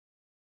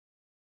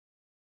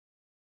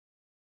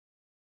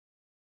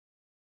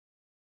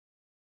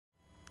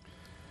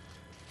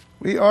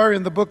We are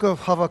in the book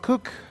of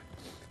Habakkuk,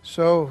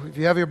 so if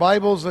you have your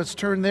Bibles, let's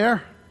turn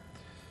there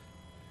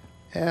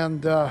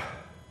and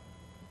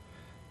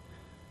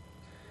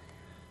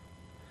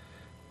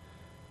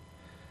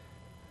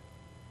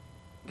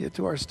get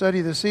to our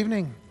study this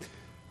evening.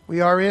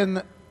 We are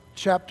in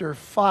chapter 2,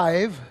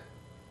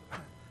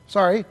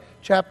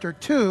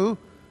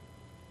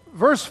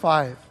 verse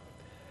 5.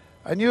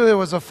 I knew there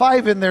was a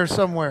 5 in there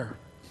somewhere,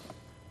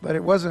 but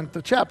it wasn't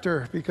the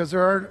chapter because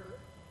there aren't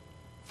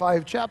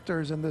 5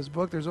 chapters in this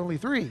book. There's only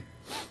 3,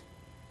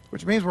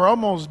 which means we're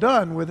almost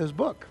done with this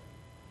book.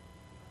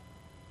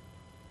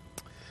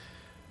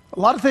 A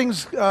lot of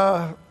things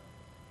are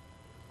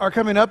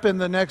coming up in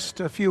the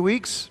next few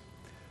weeks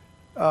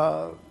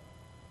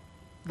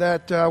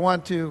that I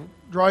want to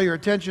draw your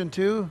attention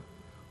to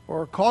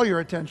or call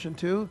your attention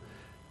to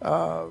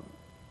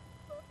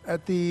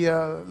at the,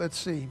 let's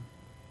see,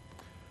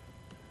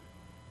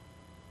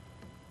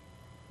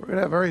 we're going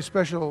to have a very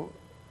special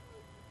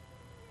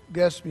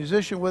guest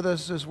musician with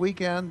us this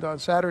weekend on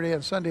Saturday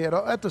and Sunday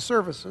at the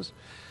services.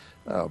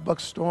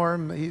 Buck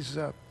Storm, he's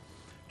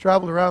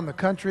traveled around the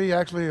country,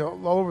 actually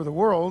all over the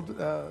world,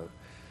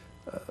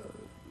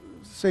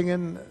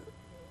 singing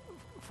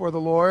for the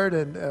Lord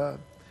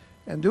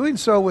and doing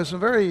so with some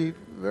very,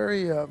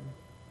 very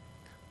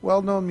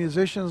well-known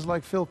musicians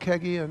like Phil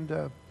Keggy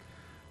and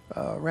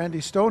Randy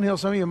Stonehill.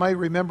 Some of you might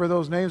remember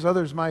those names.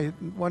 Others might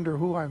wonder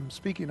who I'm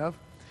speaking of.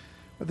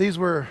 But these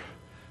were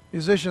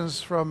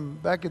musicians from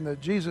back in the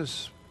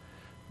Jesus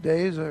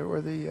days,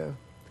 or the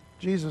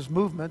Jesus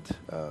movement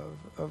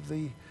of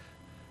the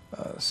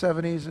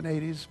 70s and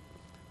 80s.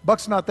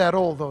 Buck's not that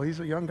old, though. He's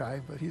a young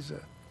guy, but he's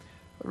a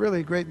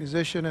really great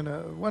musician and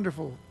a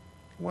wonderful,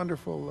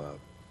 wonderful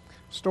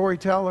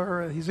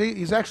storyteller.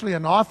 He's actually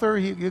an author.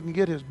 You can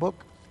get his book.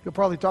 He'll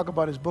probably talk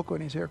about his book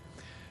when he's here.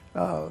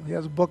 He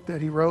has a book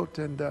that he wrote,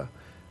 and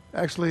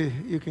actually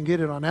you can get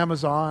it on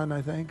Amazon,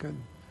 I think,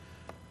 and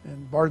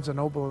Barnes &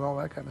 Noble and all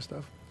that kind of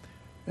stuff.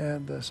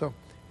 And so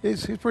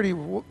he's pretty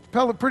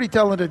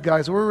talented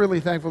guy, so we're really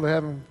thankful to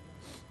have him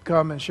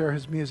come and share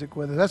his music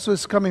with us. That's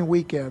this coming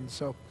weekend,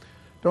 so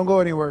don't go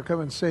anywhere. Come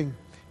and sing.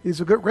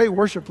 He's a great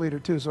worship leader,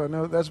 too, so I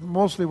know that's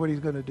mostly what he's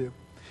going to do.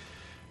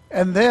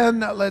 And then,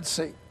 let's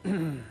see.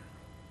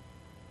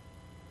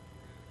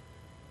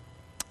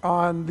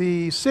 On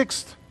the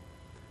 6th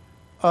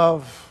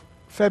of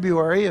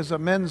February is the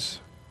men's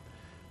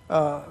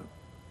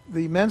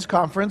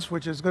conference,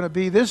 which is going to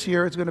be this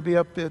year. It's going to be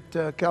up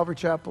at Calvary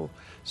Chapel,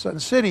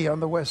 Sun City on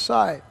the west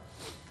side.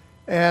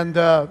 And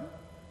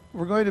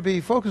we're going to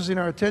be focusing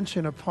our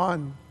attention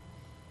upon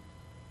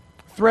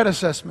threat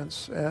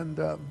assessments. And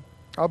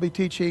I'll be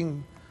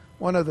teaching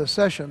one of the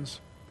sessions.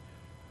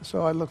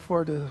 So I look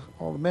forward to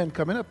all the men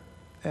coming up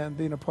and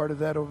being a part of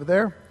that over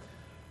there.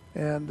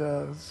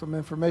 And some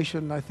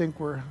information, I think,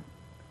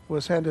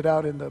 was handed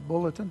out in the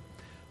bulletin.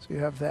 So you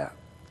have that.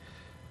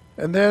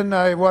 And then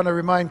I want to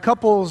remind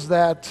couples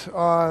that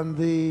on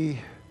the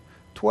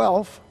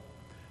 12th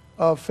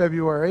of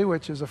February,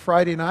 which is a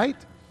Friday night,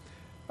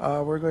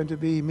 we're going to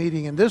be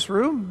meeting in this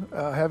room,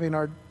 having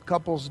our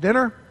couples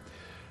dinner.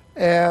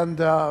 And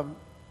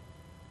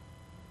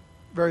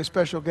very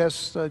special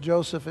guests,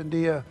 Joseph and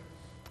Dia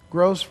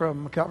Gross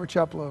from Calvary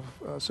Chapel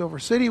of Silver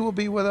City will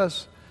be with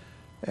us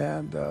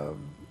and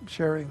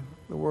sharing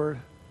the word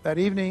that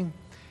evening.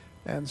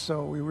 And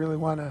so we really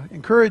want to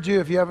encourage you,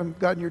 if you haven't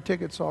gotten your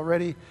tickets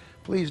already,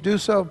 please do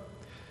so.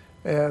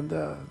 And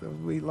there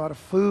will be a lot of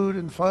food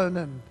and fun,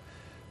 and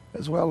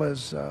as well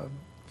as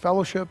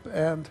fellowship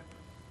and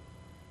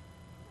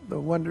the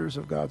wonders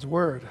of God's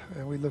Word.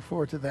 And we look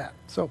forward to that.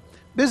 So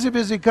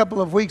busy couple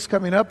of weeks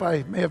coming up.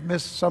 I may have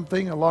missed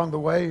something along the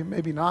way,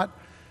 maybe not.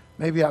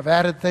 Maybe I've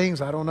added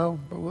things, I don't know,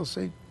 but we'll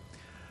see.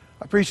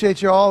 I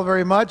appreciate you all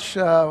very much.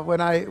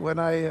 When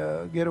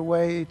I get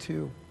away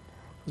to,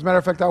 as a matter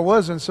of fact, I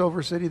was in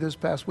Silver City this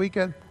past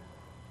weekend,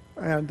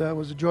 and it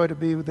was a joy to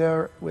be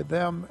there with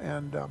them.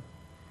 And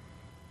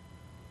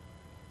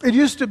it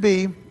used to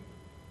be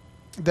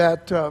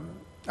that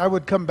I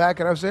would come back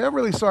and I would say, I'm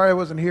really sorry I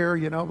wasn't here,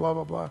 blah,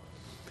 blah, blah.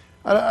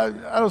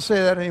 I don't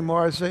say that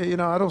anymore. I say,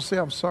 I don't say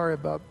I'm sorry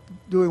about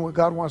doing what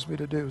God wants me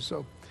to do.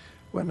 So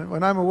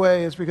when I'm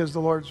away, it's because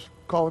the Lord's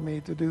calling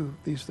me to do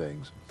these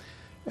things.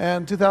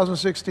 And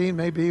 2016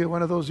 may be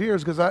one of those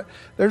years, because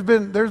there's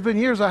been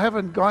years I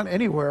haven't gone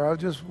anywhere. I was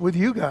just with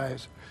you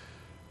guys.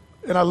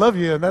 And I love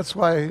you, and that's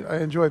why I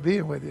enjoy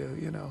being with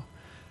you,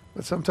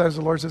 But sometimes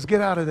the Lord says,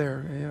 get out of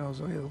there,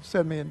 so He'll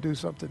send me and do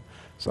something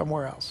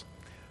somewhere else.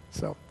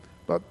 So,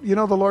 but the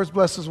Lord's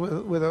blessed us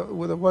with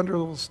a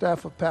wonderful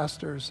staff of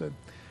pastors, and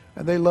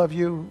they love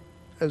you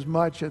as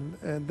much,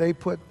 and they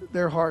put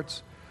their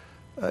hearts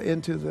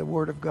into the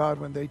Word of God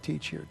when they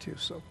teach here too.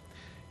 So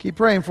keep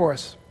praying for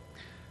us.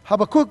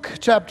 Habakkuk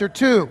chapter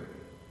 2.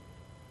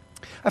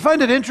 I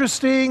find it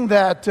interesting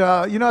that,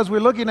 as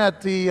we're looking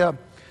at the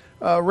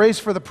race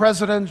for the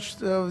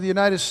president of the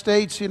United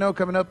States,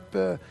 coming up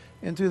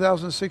in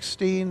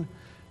 2016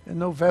 in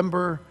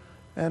November,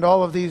 and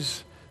all of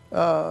these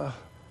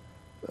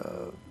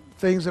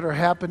things that are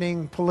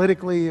happening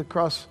politically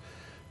across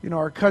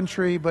our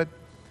country, but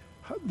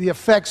the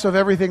effects of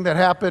everything that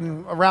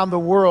happened around the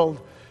world.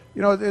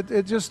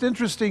 It's just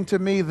interesting to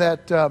me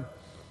that,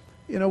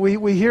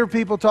 we hear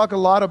people talk a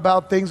lot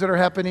about things that are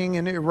happening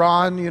in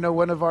Iran,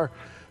 one of our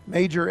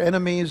major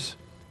enemies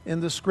in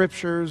the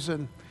scriptures,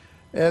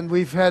 and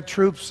we've had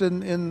troops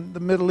in the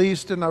Middle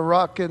East and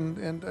Iraq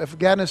and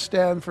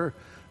Afghanistan for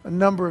a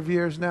number of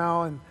years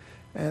now,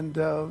 and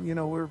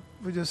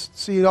we just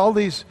see all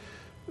these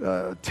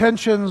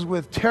tensions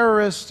with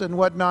terrorists and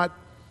whatnot.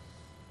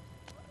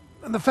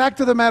 And the fact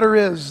of the matter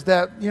is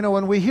that,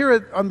 when we hear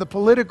it on the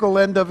political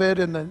end of it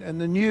and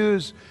the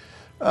news,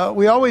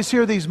 we always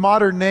hear these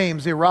modern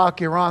names,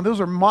 Iraq, Iran. Those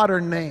are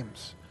modern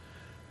names.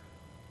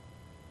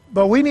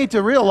 But we need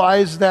to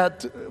realize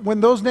that when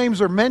those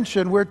names are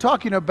mentioned, we're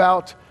talking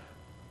about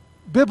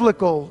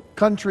biblical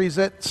countries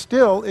that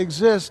still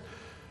exist,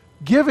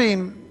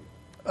 giving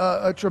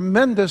a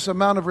tremendous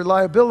amount of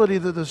reliability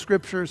to the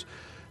scriptures.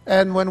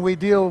 And when we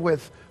deal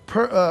with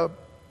Iran,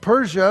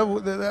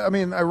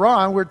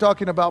 we're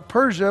talking about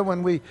Persia.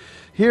 When we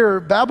hear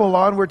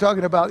Babylon, we're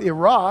talking about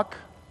Iraq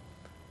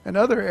and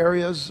other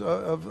areas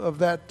of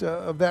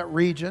that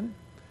region.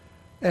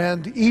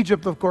 And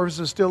Egypt, of course,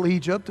 is still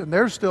Egypt, and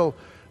there's still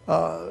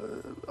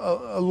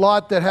a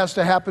lot that has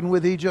to happen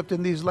with Egypt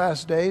in these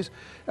last days.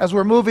 As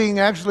we're moving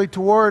actually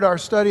toward our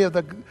study of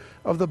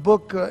the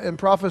book and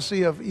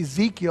prophecy of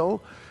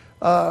Ezekiel,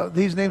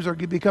 these names are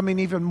becoming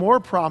even more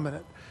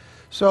prominent.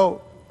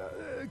 So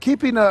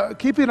keeping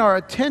our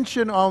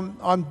attention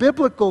on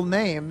biblical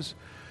names,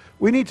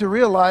 we need to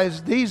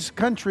realize these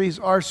countries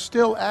are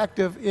still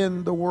active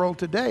in the world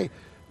today,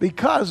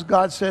 because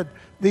God said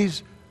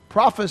these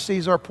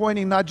prophecies are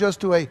pointing not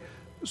just to a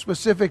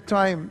specific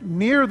time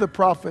near the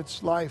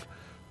prophet's life,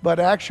 but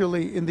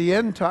actually in the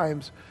end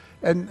times.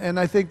 And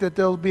I think that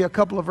there'll be a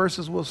couple of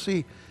verses we'll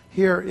see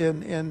here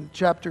in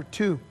chapter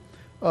 2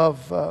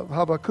 of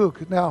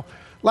Habakkuk. Now,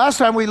 last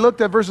time we looked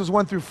at verses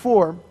 1 through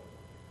 4,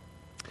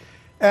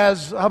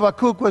 as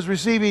Habakkuk was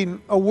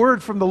receiving a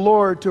word from the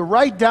Lord to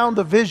write down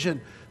the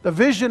vision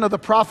of the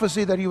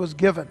prophecy that he was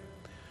given.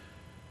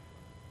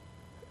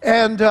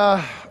 And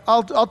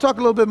I'll talk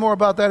a little bit more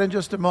about that in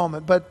just a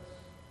moment. But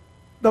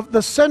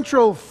the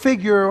central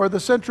figure, or the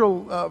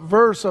central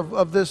verse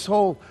of this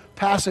whole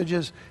passage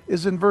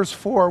is in verse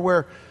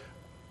 4,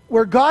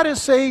 where God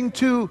is saying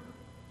to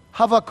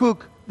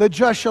Habakkuk, the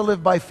just shall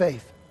live by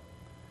faith.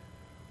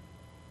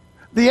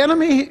 The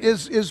enemy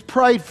is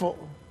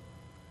prideful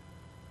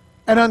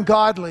and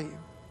ungodly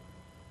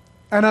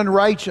and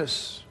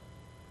unrighteous,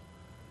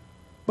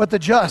 but the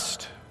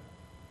just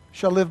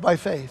shall live by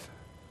faith.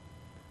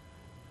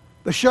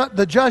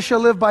 The just shall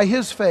live by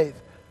his faith.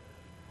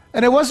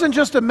 And it wasn't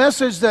just a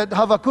message that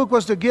Habakkuk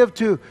was to give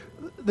to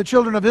the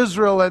children of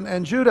Israel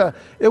and Judah.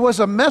 It was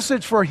a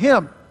message for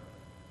him,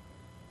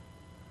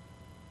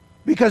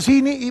 because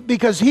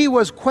he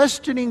was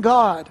questioning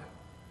God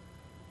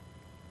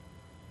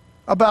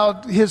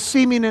about his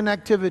seeming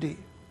inactivity,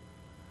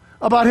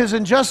 about his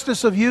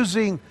injustice of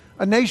using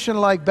a nation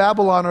like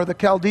Babylon or the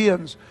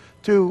Chaldeans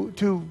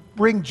to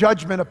bring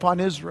judgment upon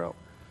Israel,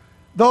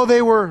 though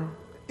they were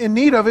in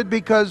need of it,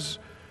 because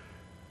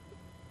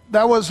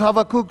that was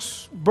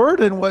Habakkuk's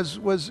burden,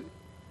 was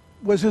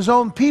his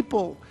own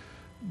people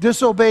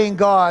disobeying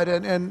God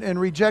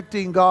and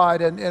rejecting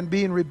God and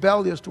being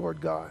rebellious toward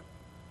God.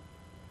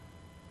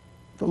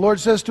 The Lord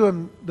says to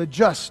him, the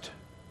just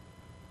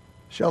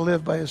shall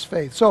live by his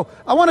faith. So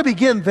I want to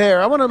begin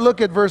there. I want to look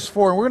at verse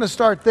 4, and we're going to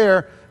start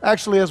there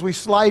actually as we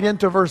slide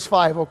into verse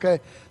 5, okay?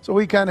 So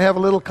we kind of have a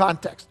little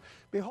context.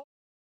 Behold,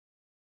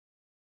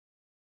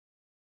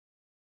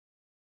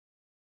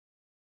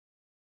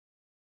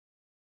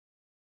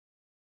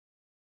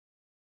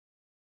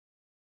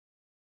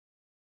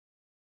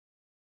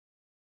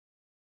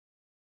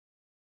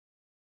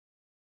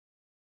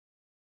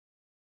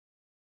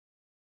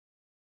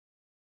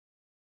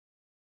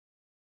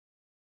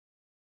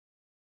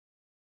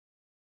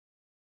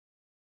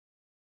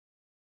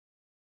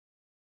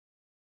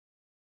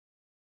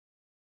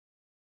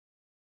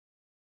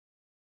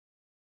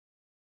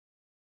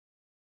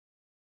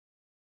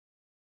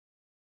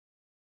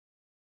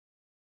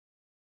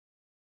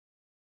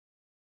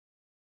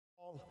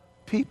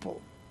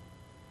 people.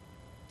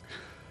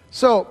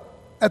 So,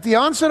 at the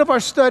onset of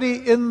our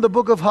study in the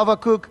book of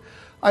Habakkuk,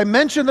 I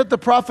mentioned that the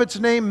prophet's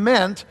name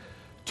meant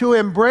to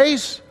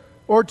embrace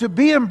or to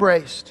be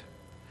embraced.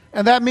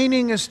 And that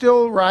meaning is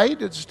still right.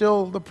 It's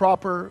still the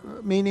proper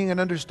meaning and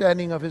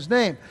understanding of his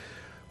name.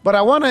 But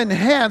I want to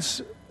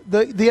enhance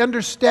the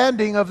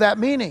understanding of that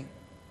meaning,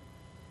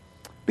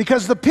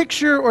 because the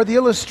picture or the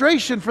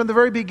illustration from the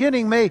very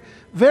beginning may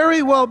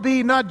very well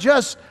be not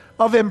just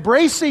of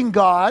embracing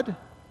God,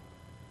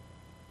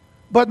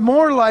 but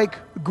more like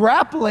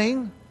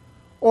grappling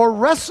or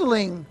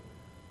wrestling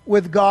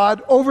with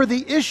God over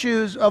the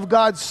issues of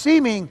God's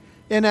seeming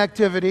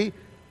inactivity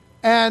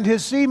and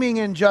his seeming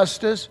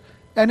injustice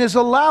and his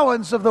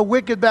allowance of the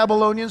wicked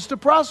Babylonians to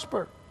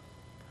prosper.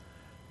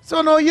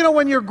 So no,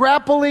 when you're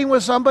grappling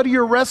with somebody,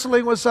 you're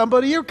wrestling with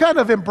somebody, you're kind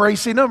of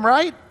embracing them,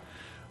 right?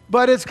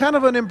 But it's kind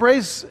of an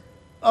embrace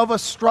of a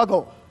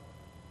struggle.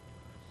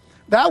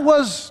 That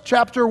was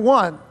chapter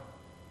 1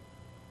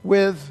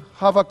 with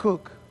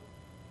Habakkuk.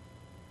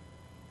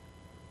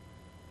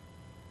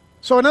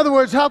 So in other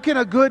words, how can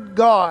a good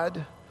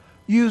God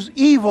use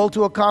evil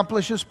to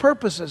accomplish his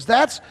purposes?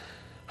 That's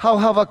how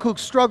Habakkuk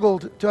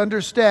struggled to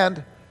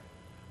understand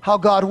how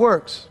God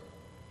works.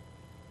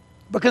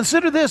 But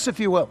consider this, if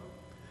you will.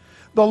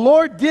 The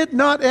Lord did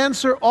not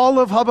answer all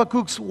of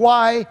Habakkuk's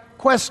why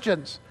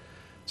questions.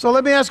 So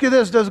let me ask you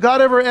this. Does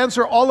God ever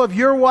answer all of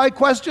your why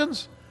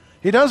questions?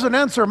 He doesn't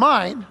answer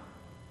mine.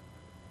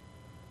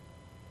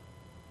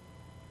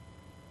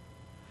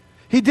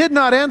 He did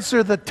not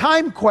answer the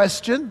time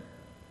question.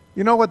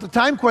 You know what the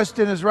time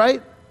question is,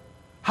 right?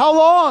 How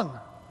long?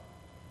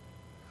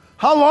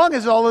 How long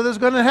is all of this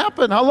going to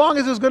happen? How long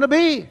is this going to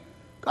be?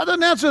 God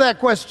doesn't answer that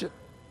question.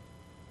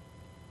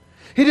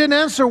 He didn't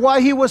answer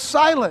why he was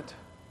silent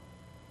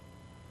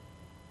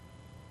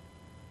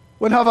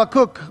when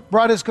Habakkuk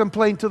brought his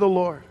complaint to the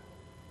Lord.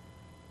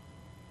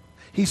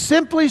 He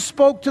simply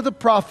spoke to the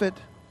prophet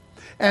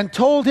and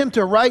told him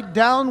to write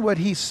down what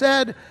he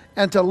said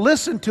and to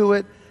listen to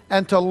it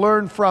and to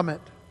learn from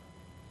it.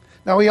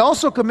 Now he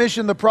also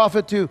commissioned the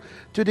prophet to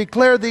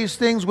declare these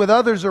things with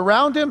others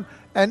around him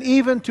and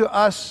even to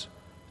us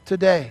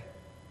today.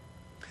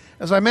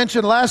 As I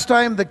mentioned last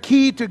time, the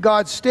key to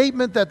God's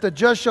statement that the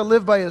just shall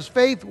live by his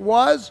faith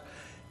was,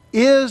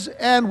 is,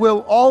 and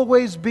will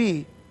always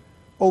be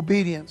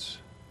obedience.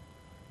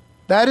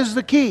 That is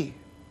the key.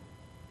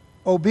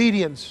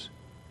 Obedience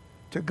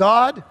to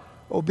God,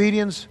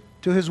 obedience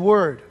to his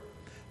word.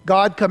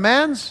 God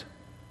commands,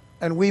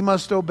 and we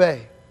must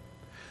obey.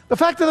 The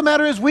fact of the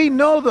matter is, we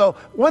know, though,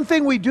 one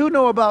thing we do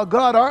know about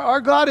God,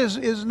 our God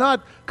is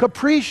not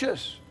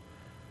capricious.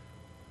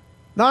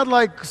 Not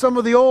like some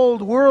of the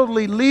old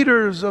worldly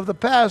leaders of the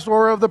past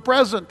or of the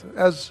present,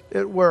 as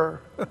it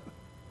were.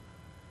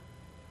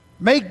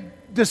 Make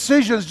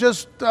decisions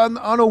just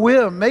on a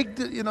whim.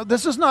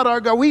 This is not our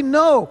God. We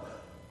know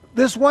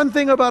this one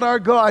thing about our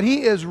God.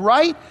 He is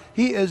right.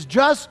 He is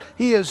just.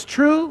 He is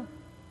true.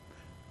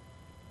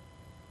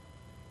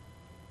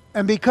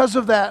 And because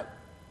of that,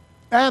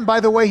 and by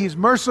the way, he's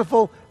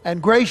merciful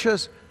and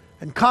gracious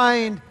and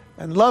kind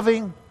and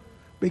loving.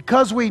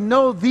 Because we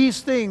know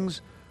these things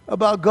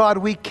about God,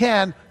 we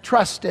can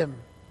trust him.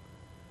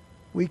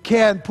 We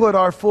can put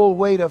our full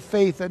weight of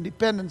faith and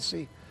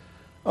dependency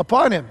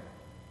upon him.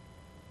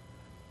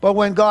 But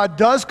when God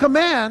does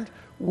command,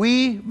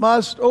 we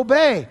must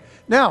obey.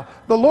 Now,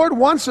 the Lord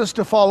wants us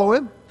to follow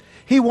him.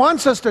 He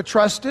wants us to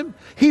trust him.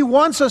 He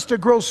wants us to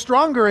grow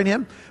stronger in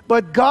him.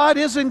 But God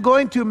isn't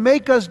going to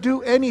make us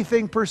do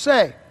anything per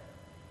se.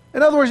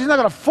 In other words, he's not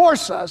going to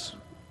force us.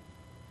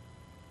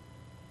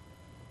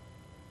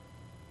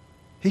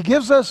 He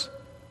gives us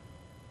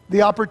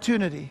the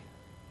opportunity.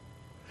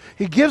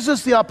 He gives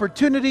us the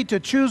opportunity to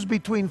choose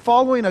between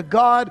following a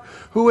God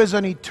who is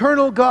an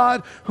eternal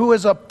God, who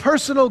is a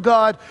personal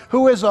God,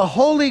 who is a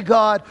holy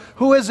God,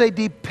 who is a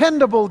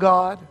dependable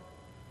God,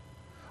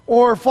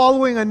 or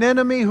following an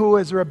enemy who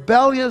is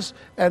rebellious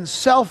and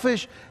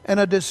selfish and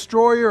a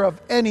destroyer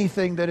of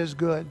anything that is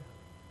good.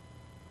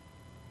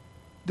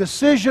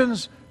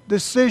 Decisions,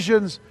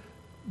 decisions,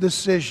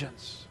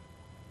 decisions.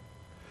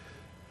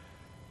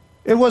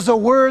 It was a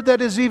word that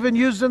is even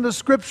used in the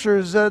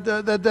scriptures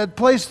that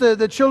placed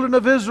the children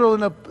of Israel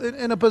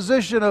in a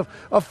position of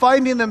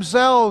finding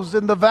themselves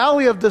in the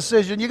valley of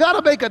decision. You got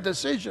to make a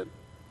decision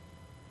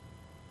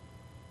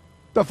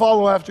to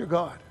follow after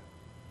God.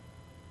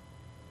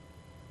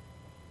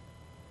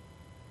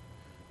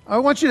 I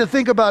want you to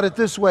think about it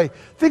this way.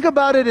 Think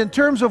about it in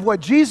terms of what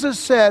Jesus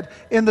said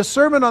in the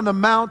Sermon on the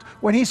Mount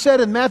when he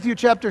said in Matthew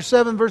chapter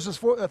 7 verses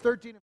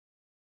 13.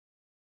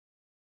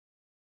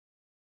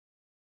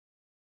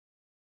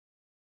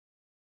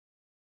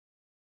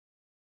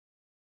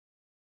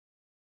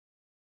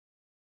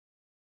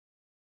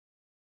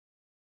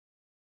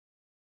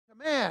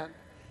 Command.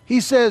 He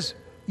says,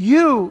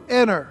 you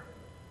enter.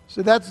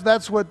 So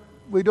that's what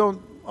we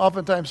don't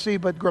oftentimes see,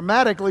 but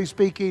grammatically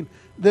speaking,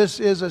 this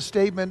is a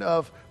statement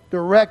of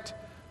direct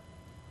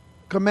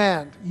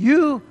command.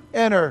 You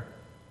enter.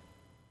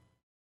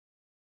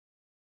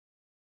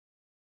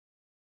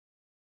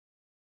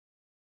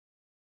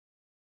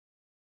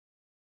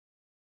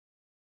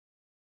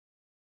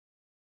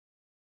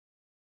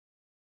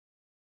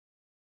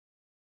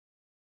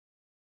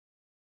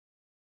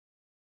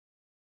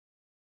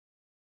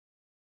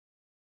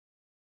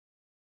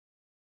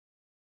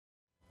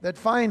 That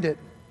find it.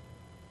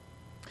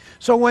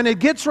 So when it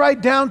gets right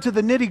down to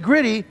the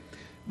nitty-gritty,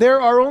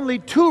 there are only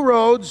two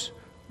roads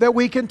that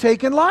we can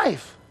take in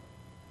life.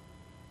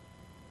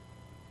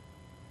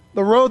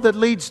 The road that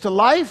leads to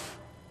life,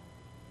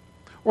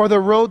 or the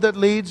road that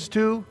leads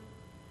to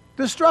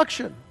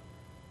destruction.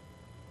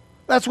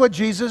 That's what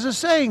Jesus is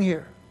saying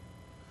here.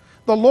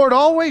 The Lord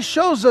always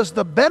shows us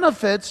the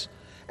benefits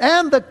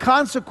and the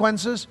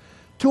consequences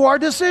to our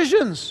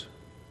decisions.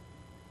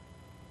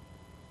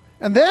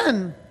 And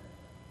then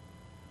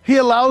He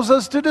allows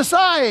us to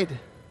decide.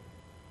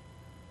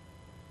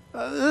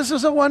 This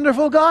is a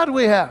wonderful God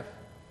we have.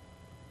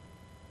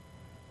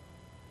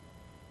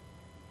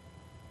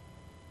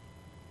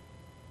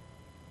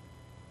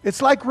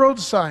 It's like road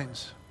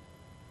signs.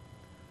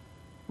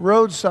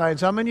 Road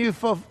signs. How many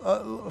of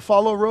you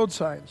follow road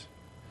signs?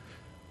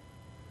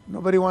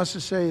 Nobody wants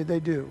to say they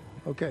do.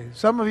 Okay,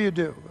 some of you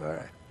do. All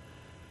right.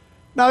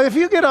 Now, if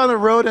you get on the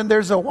road and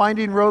there's a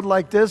winding road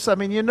like this, I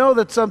mean, you know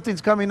that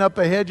something's coming up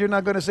ahead. You're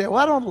not going to say, well,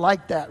 I don't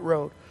like that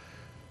road.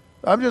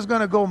 I'm just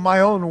going to go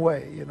my own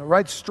way,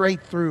 right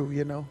straight through,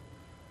 You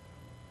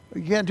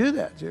can't do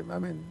that, Jim. I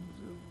mean,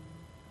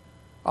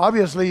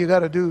 obviously you got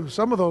to do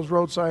some of those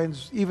road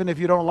signs even if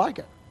you don't like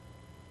it.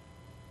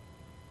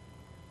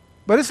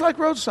 But it's like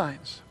road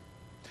signs.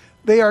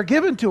 They are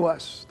given to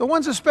us, the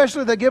ones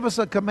especially that give us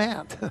a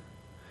command.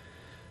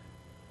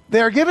 They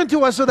are given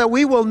to us so that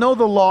we will know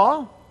the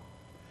law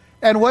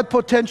and what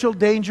potential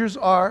dangers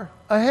are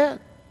ahead.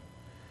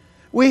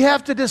 We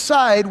have to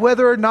decide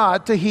whether or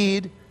not to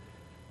heed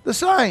the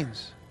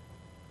signs.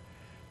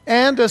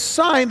 And a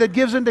sign that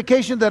gives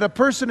indication that a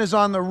person is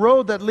on the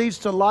road that leads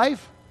to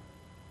life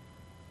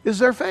is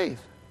their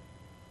faith.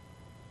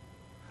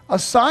 A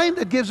sign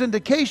that gives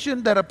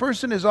indication that a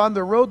person is on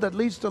the road that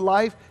leads to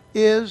life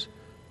is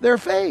their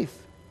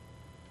faith.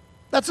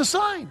 That's a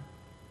sign.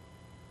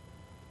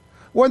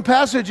 One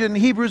passage in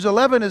Hebrews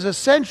 11 is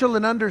essential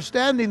in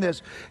understanding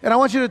this. And I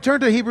want you to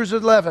turn to Hebrews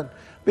 11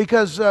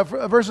 because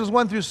verses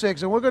 1 through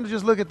 6. And we're going to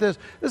just look at this.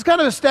 It's kind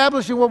of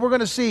establishing what we're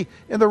going to see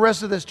in the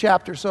rest of this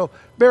chapter. So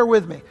bear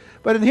with me.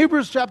 But in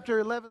Hebrews chapter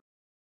 11.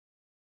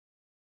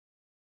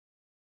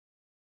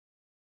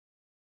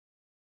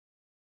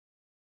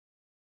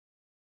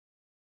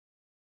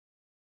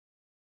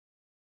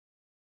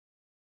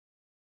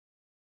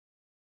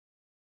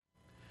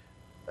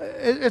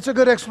 It's a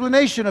good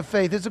explanation of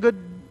faith. It's a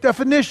good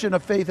definition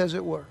of faith, as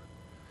it were.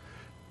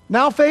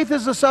 Now faith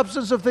is the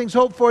substance of things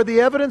hoped for,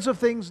 the evidence of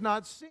things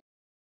not seen.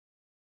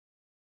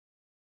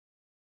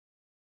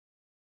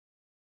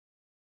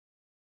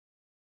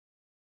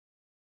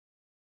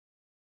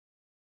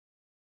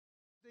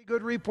 A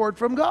good report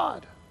from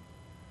God.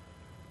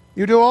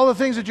 You do all the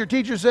things that your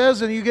teacher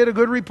says and you get a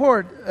good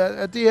report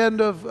at the end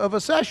of a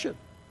session.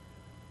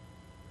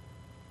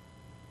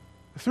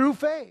 Through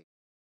faith.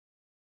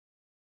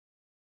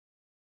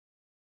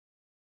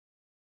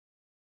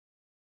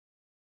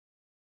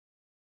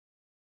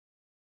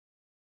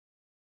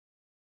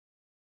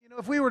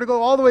 If we were to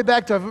go all the way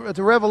back to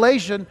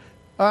Revelation,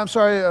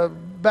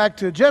 back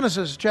to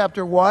Genesis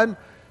chapter 1,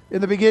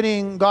 in the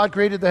beginning God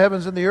created the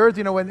heavens and the earth,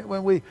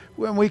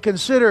 when we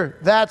consider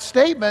that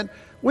statement,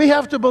 we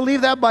have to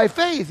believe that by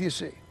faith, you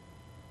see.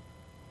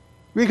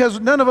 Because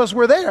none of us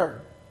were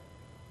there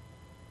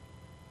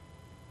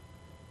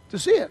to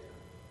see it.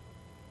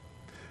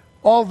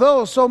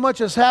 Although so much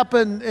has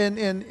happened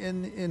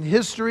in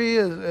history,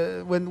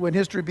 when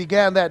history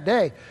began that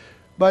day,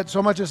 but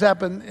so much has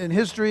happened in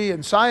history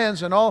and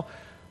science and all,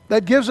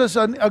 that gives us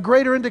a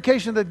greater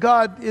indication that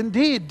God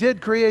indeed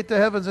did create the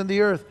heavens and the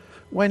earth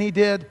when He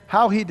did,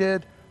 how He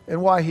did, and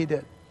why He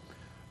did.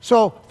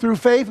 So through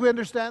faith we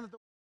understand that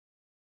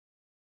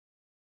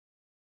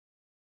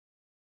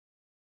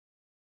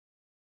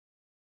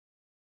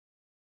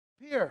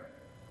here,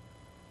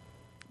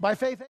 by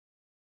faith,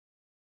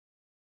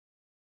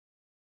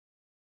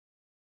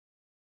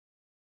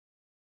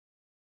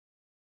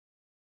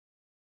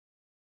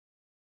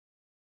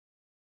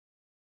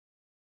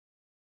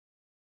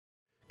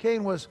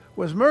 Cain was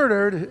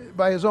murdered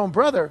by his own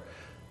brother,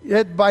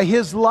 yet by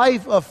his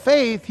life of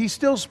faith, he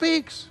still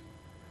speaks.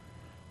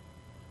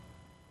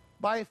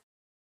 By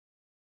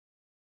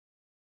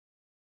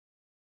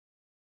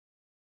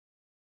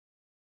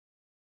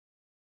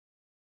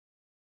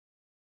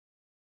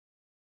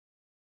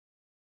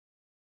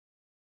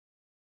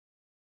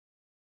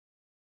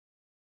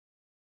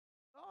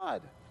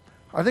God.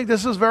 I think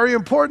this is very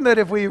important that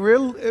if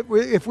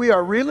we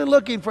are really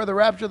looking for the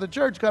rapture of the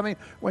church coming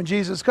when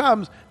Jesus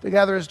comes to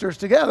gather His church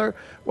together,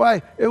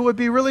 why, it would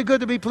be really good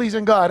to be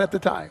pleasing God at the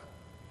time.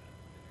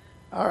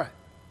 All right.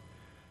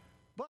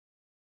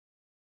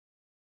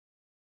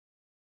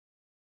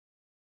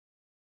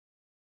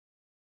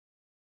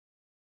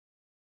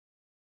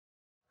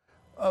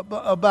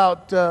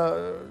 About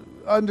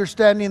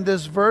understanding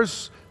this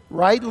verse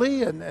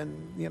rightly, and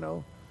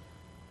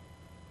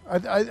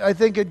I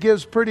think it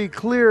gives pretty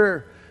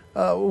clear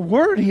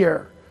word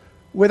here.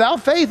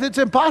 Without faith, it's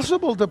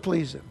impossible to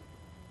please Him.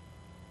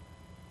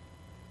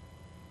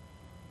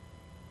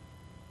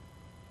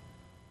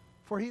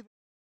 For He...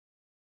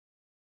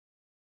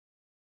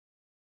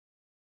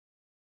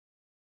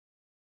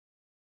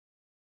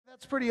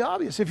 That's pretty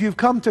obvious. If you've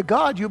come to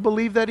God, you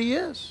believe that He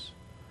is.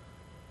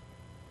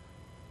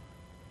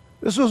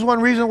 This was one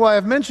reason why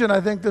I've mentioned,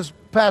 I think, this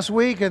past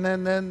week, and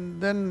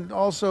then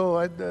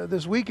also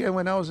this weekend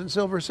when I was in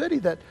Silver City,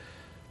 that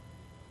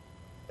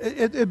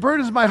it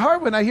burdens my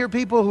heart when I hear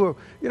people who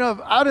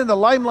are, out in the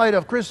limelight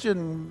of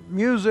Christian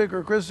music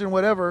or Christian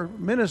whatever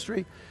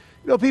ministry.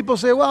 People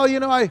say, well,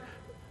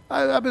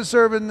 I've been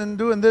serving and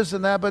doing this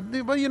and that, but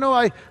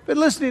I've been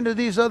listening to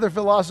these other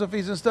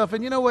philosophies and stuff,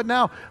 and you know what?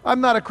 Now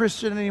I'm not a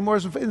Christian anymore.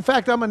 In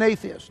fact, I'm an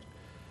atheist.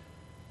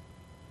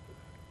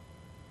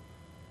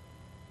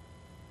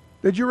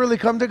 Did you really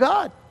come to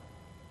God?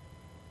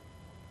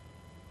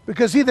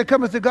 Because he that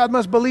cometh to God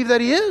must believe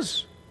that he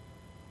is.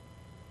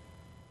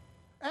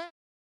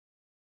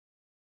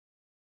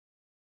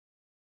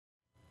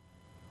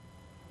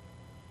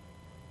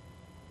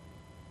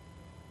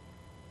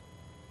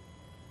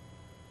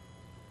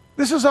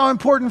 This is how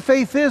important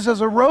faith is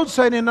as a road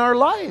sign in our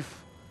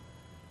life.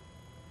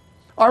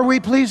 Are we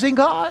pleasing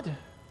God?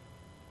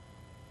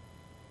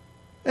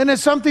 And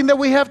it's something that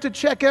we have to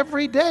check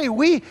every day.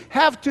 We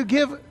have to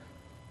give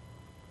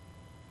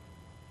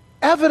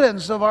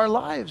evidence of our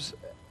lives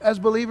as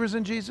believers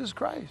in Jesus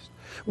Christ.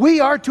 We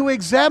are to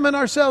examine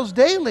ourselves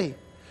daily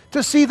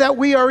to see that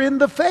we are in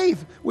the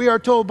faith, we are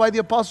told by the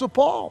Apostle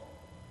Paul.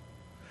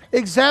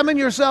 Examine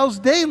yourselves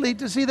daily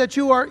to see that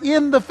you are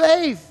in the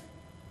faith.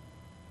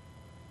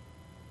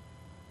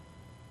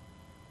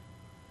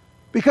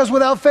 Because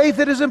without faith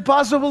it is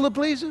impossible to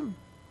please Him.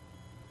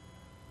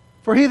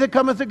 For he that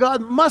cometh to God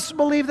must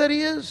believe that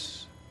He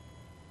is,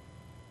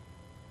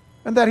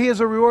 and that He is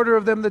a rewarder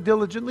of them that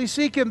diligently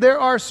seek Him. There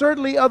are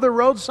certainly other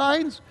road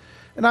signs,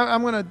 and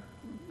I'm going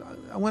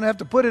to have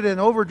to put it in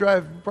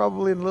overdrive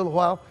probably in a little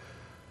while.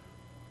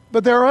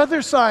 But there are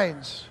other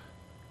signs,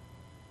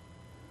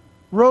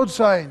 road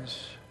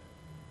signs,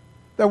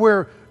 that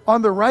we're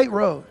on the right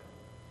road.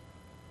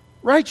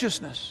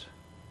 Righteousness.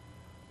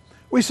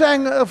 We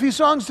sang a few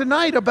songs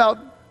tonight about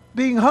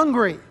being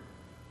hungry.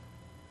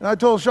 And I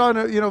told Sean,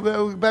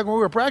 back when we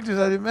were practicing,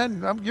 I said,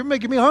 man, you're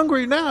making me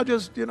hungry now,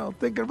 just,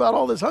 thinking about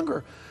all this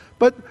hunger.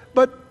 But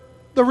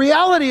the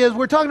reality is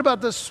we're talking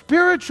about the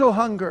spiritual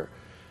hunger.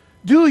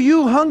 Do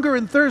you hunger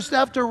and thirst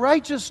after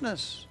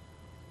righteousness?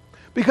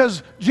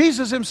 Because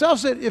Jesus Himself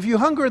said, if you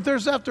hunger and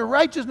thirst after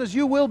righteousness,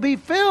 you will be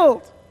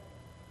filled.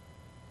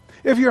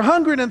 If you're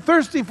hungering and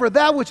thirsting for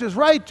that which is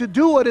right, to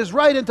do what is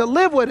right, and to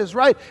live what is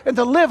right, and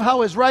to live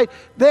how is right,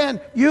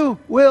 then you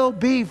will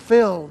be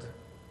filled.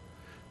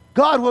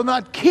 God will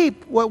not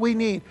keep what we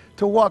need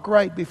to walk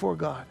right before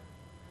God.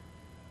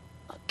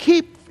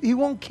 He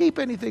won't keep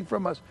anything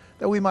from us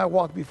that we might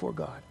walk before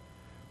God.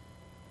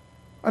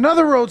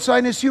 Another road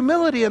sign is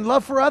humility and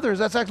love for others.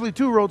 That's actually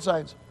two road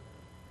signs.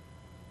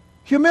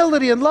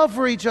 Humility and love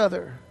for each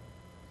other.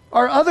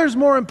 Are others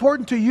more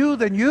important to you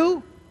than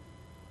you?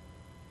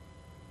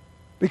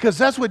 Because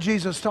that's what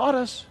Jesus taught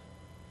us.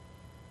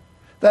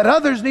 That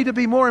others need to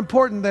be more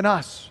important than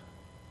us.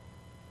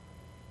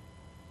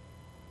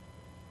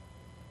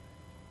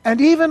 And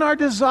even our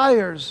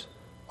desires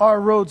are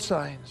road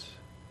signs.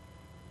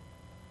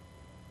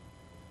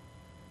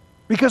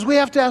 Because we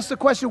have to ask the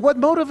question, what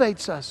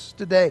motivates us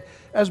today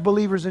as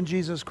believers in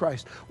Jesus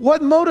Christ?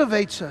 What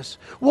motivates us?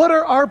 What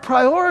are our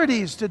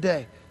priorities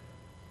today?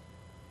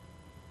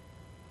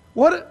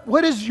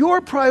 What is your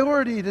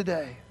priority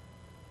today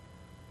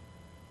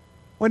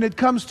when it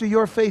comes to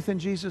your faith in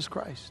Jesus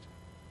Christ?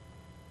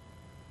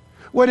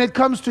 When it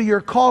comes to your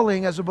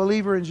calling as a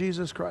believer in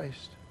Jesus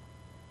Christ?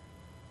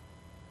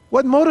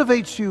 What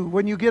motivates you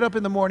when you get up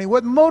in the morning?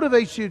 What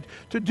motivates you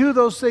to do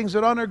those things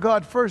that honor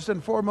God first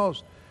and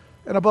foremost,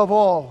 and above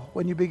all,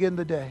 when you begin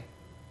the day,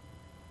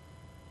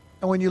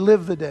 and when you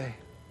live the day,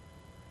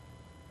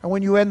 and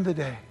when you end the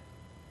day?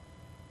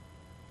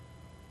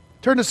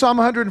 Turn to Psalm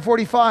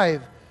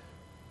 145.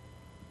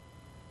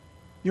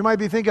 You might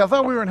be thinking, I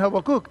thought we were in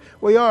Habakkuk.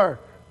 We are.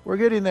 We're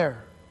getting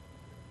there.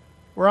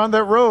 We're on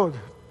that road.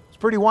 It's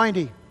pretty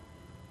windy.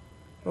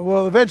 But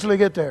we'll eventually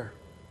get there.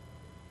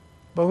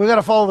 But we've got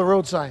to follow the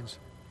road signs.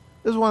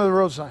 This is one of the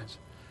road signs.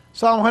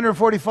 Psalm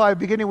 145,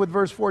 beginning with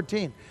verse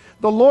 14.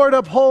 The Lord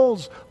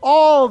upholds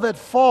all that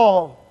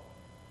fall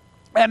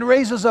and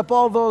raises up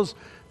all those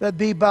that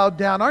be bowed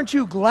down. Aren't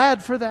you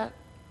glad for that?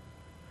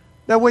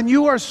 That when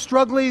you are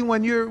struggling,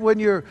 when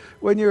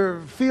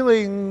you're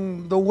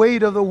feeling the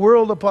weight of the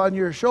world upon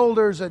your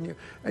shoulders, and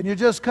you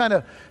just kind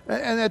of,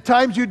 and at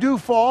times you do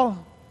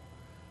fall.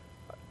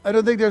 I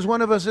don't think there's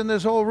one of us in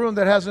this whole room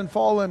that hasn't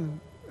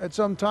fallen at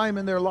some time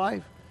in their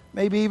life.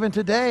 Maybe even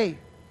today.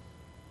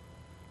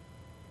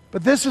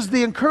 But this is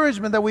the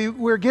encouragement that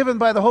we're given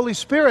by the Holy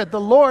Spirit. The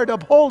Lord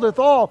upholdeth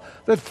all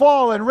that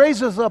fall and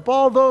raiseth up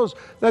all those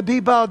that be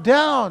bowed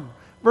down.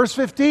 Verse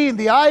 15,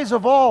 the eyes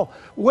of all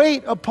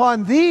wait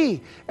upon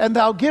Thee, and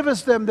Thou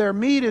givest them their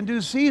meat in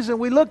due season.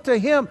 We look to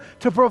Him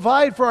to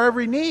provide for our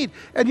every need.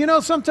 And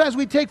sometimes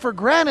we take for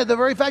granted the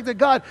very fact that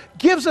God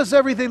gives us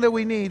everything that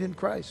we need in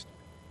Christ.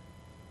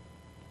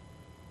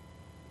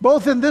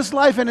 Both in this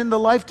life and in the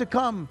life to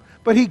come.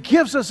 But He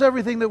gives us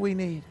everything that we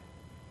need.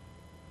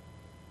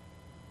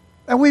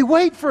 And we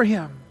wait for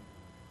Him.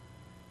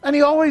 And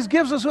He always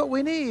gives us what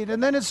we need.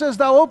 And then it says,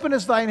 Thou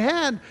openest Thine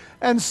hand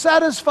and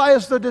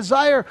satisfiest the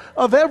desire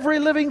of every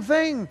living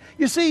thing.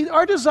 You see,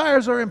 our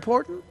desires are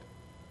important.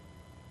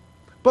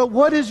 But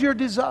what is your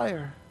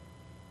desire?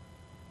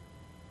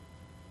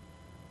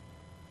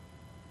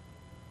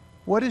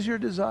 What is your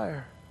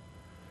desire?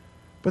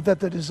 But that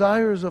the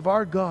desires of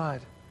our God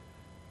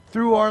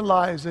through our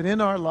lives and in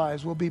our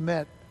lives will be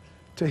met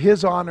to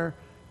His honor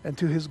and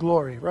to His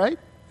glory, right?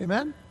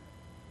 Amen?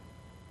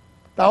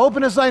 Thou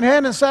openest Thine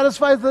hand and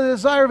satisfiest the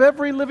desire of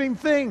every living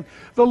thing.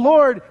 The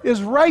Lord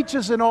is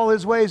righteous in all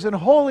His ways and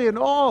holy in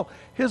all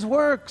His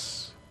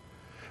works.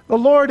 The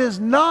Lord is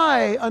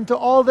nigh unto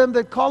all them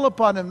that call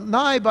upon him.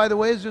 Nigh, by the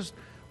way, is just,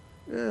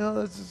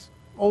 that's just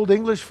Old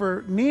English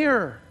for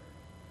near.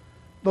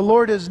 The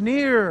Lord is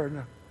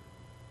near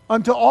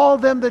unto all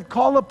them that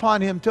call upon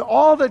him, to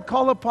all that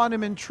call upon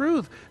him in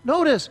truth.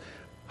 Notice,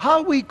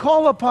 how we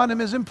call upon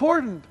him is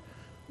important.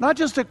 Not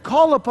just to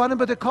call upon him,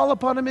 but to call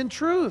upon him in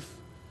truth.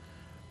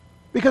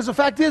 Because the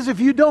fact is, if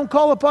you don't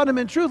call upon him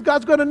in truth,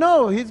 God's going to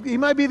know. He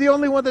might be the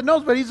only one that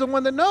knows, but he's the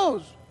one that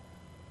knows.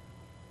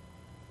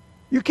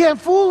 You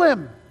can't fool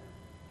him.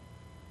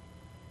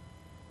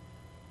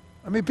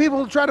 I mean,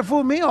 people try to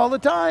fool me all the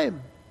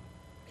time.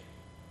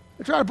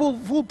 They try to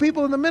fool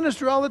people in the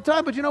ministry all the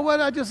time, but you know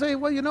what? I just say,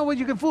 well, you know what?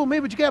 You can fool me,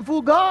 but you can't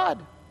fool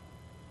God.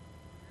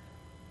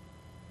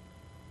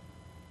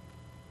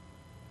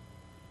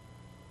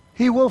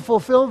 He will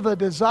fulfill the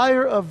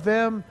desire of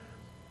them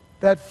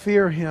that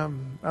fear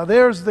him. Now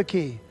there's the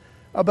key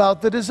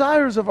about the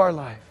desires of our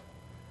life.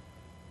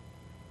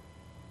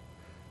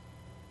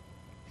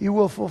 He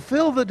will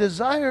fulfill the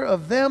desire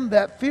of them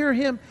that fear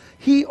him.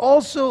 He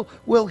also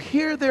will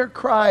hear their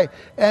cry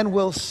and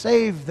will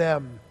save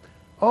them.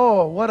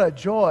 Oh, what a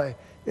joy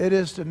it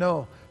is to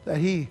know that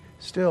he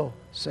still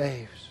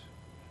saves.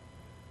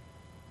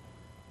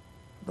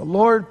 The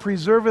Lord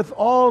preserveth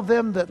all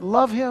them that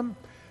love him,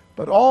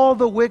 but all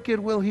the wicked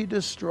will he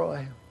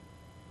destroy.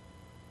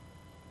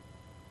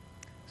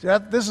 See,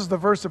 this is the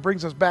verse that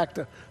brings us back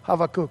to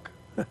Habakkuk.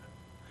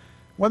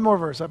 One more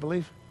verse, I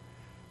believe.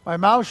 My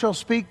mouth shall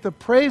speak the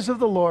praise of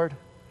the Lord,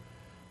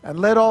 and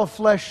let all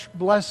flesh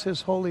bless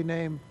his holy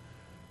name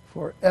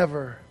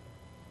forever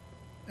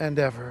and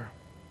ever.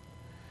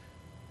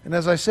 And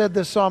as I said,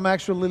 this psalm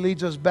actually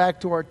leads us back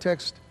to our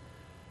text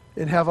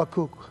in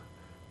Habakkuk,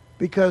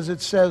 because it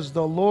says,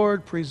 the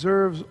Lord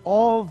preserves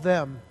all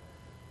them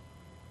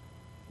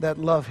that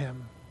love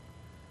him,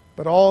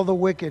 but all the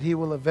wicked he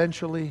will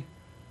eventually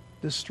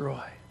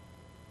destroy.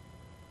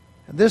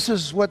 And this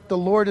is what the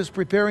Lord is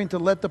preparing to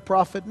let the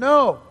prophet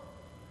know.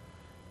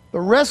 The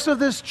rest of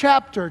this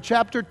chapter,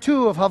 chapter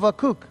 2 of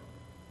Habakkuk,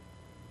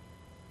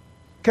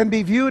 can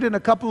be viewed in a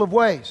couple of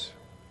ways.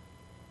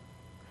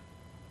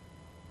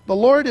 The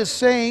Lord is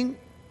saying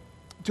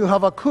to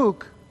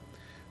Habakkuk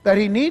that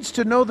he needs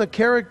to know the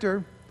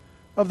character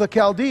of the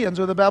Chaldeans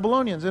or the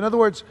Babylonians. In other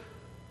words,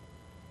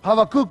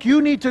 Habakkuk, you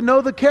need to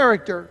know the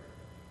character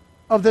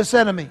of this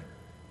enemy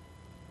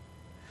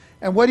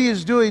and what he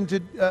is doing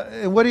to,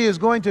 and what he is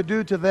going to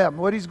do to them,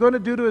 what he's going to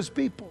do to his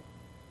people.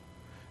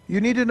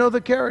 You need to know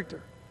the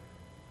character.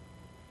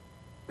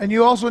 And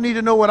you also need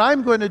to know what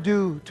I'm going to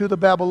do to the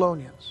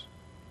Babylonians.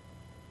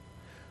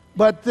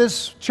 But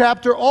this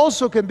chapter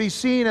also can be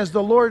seen as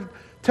the Lord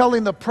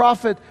telling the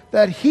prophet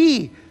that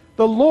he,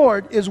 the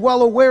Lord, is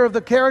well aware of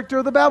the character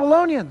of the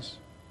Babylonians.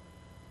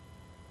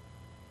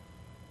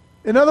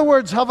 In other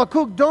words,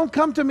 Habakkuk, don't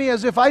come to me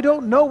as if I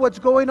don't know what's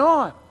going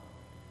on.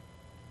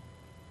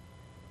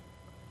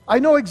 I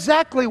know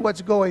exactly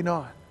what's going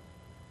on.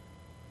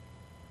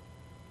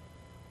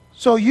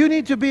 So you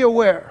need to be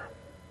aware.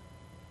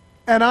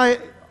 And I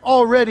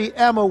already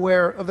am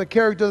aware of the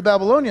character of the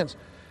Babylonians.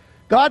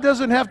 God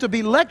doesn't have to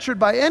be lectured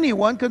by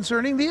anyone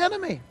concerning the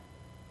enemy.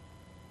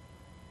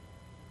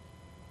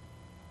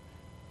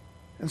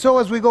 And so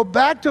as we go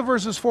back to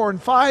verses 4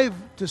 and 5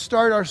 to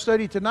start our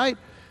study tonight,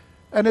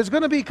 and it's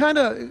going to be kind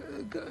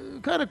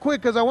of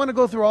quick because I want to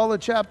go through all the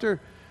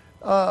chapter.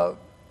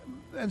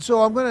 And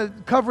so I'm going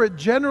to cover it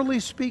generally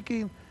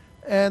speaking,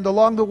 and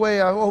along the way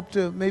I hope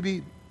to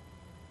maybe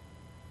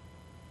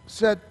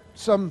set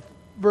some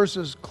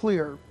verses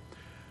clear.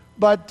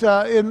 But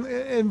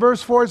in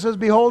verse 4 it says,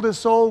 behold, his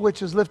soul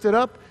which is lifted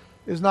up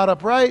is not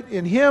upright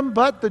in him,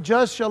 but the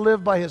just shall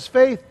live by his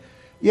faith.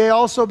 Yea,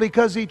 also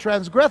because he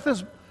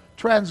transgresseth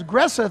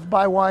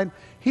by wine,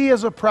 he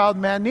is a proud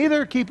man,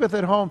 neither keepeth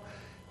at home,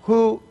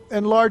 who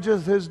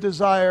enlargeth his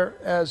desire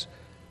as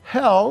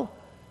hell,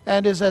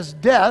 and is as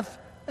death,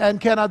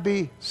 and cannot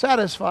be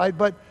satisfied,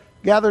 but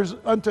gathers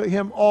unto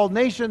him all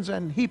nations,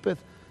 and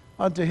heapeth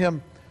unto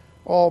him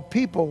all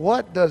people.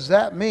 What does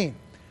that mean?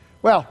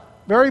 Well,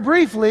 very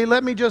briefly,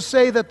 let me just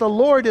say that the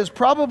Lord is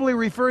probably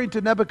referring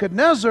to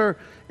Nebuchadnezzar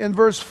in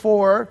verse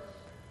 4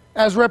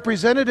 as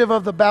representative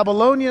of the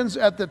Babylonians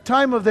at the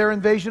time of their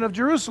invasion of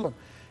Jerusalem.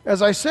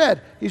 As I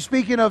said, he's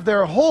speaking of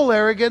their whole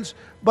arrogance,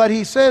 but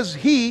he says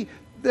he,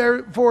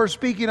 therefore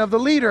speaking of the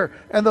leader,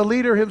 and the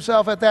leader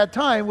himself at that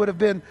time would have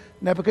been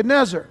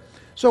Nebuchadnezzar.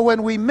 So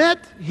when we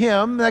met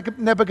him,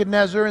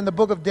 Nebuchadnezzar, in the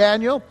book of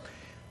Daniel,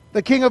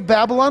 the king of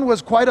Babylon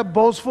was quite a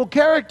boastful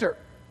character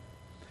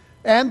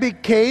and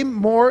became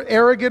more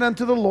arrogant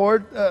unto the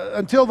Lord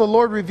until the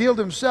Lord revealed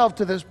himself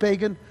to this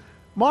pagan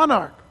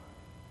monarch.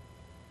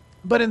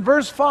 But in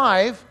verse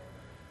 5,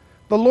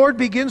 the Lord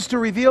begins to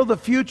reveal the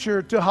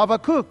future to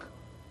Habakkuk.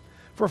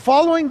 For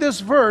following this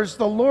verse,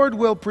 the Lord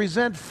will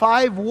present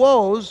 5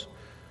 woes,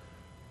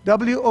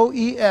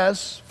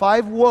 W-O-E-S,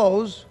 5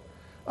 woes,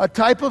 a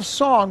type of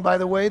song, by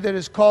the way, that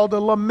is called a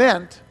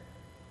lament,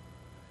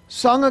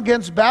 sung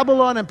against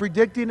Babylon and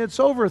predicting its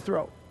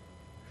overthrow.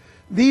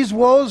 These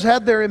woes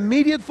had their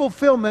immediate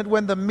fulfillment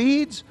when the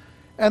Medes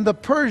and the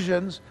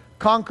Persians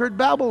conquered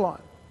Babylon.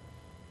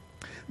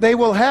 They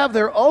will have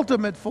their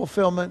ultimate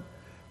fulfillment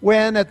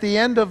when, at the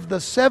end of the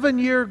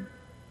 7-year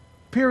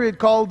period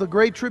called the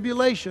Great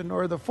Tribulation,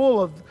 or the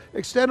full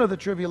extent of the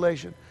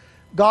tribulation,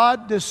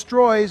 God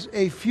destroys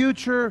a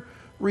future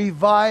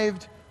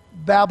revived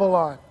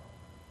Babylon.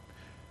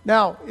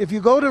 Now, if you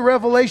go to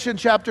Revelation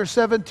chapter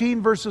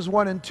 17, verses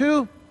 1 and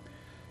 2,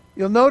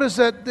 you'll notice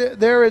that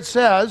there it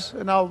says,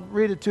 and I'll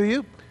read it to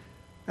you,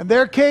 "And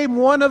there came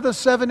one of the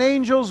 7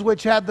 angels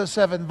which had the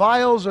 7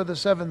 vials, or the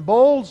 7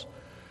 bowls,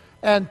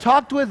 and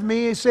talked with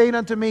me, saying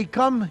unto me,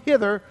 Come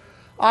hither,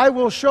 I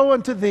will show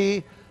unto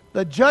thee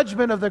the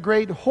judgment of the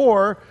great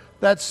whore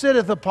that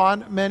sitteth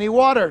upon many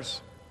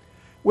waters,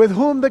 with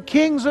whom the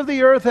kings of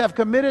the earth have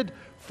committed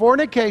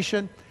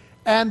fornication,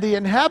 and the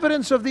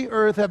inhabitants of the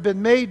earth have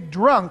been made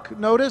drunk,"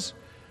 notice,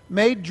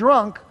 made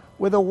drunk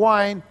with the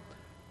wine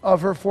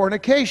of her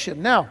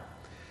fornication. Now,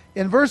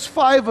 in verse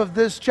 5 of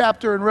this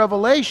chapter in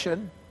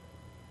Revelation,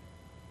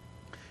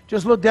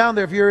 just look down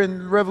there if you're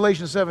in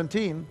Revelation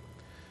 17,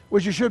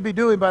 which you should be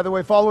doing, by the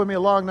way, following me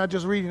along, not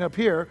just reading up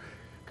here,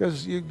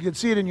 because you can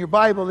see it in your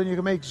Bible, then you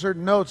can make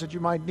certain notes that you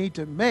might need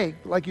to make,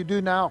 like you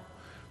do now.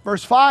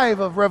 Verse 5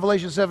 of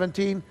Revelation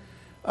 17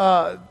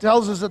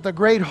 tells us that the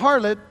great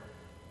harlot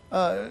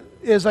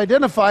is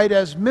identified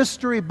as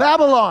Mystery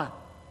Babylon,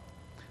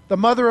 the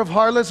mother of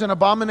harlots and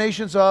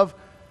abominations of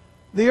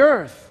the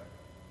earth.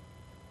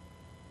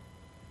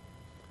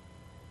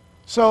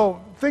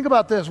 So think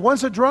about this.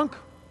 Once a drunk,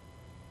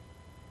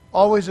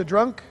 always a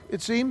drunk,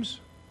 it seems,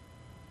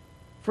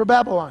 for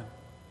Babylon.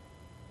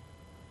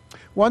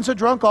 Once a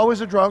drunk, always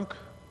a drunk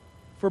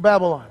for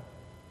Babylon.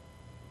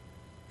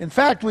 In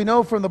fact, we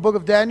know from the book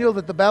of Daniel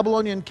that the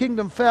Babylonian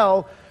kingdom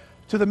fell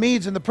to the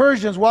Medes and the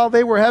Persians while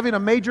they were having a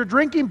major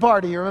drinking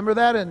party. You remember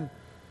that in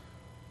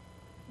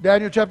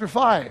Daniel chapter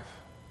 5.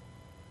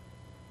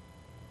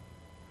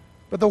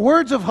 But the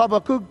words of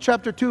Habakkuk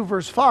chapter 2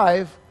 verse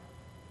 5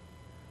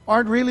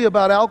 aren't really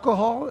about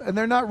alcohol, and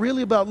they're not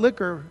really about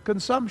liquor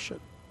consumption.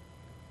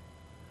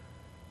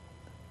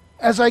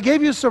 As I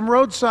gave you some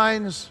road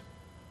signs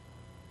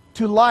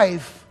to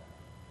life,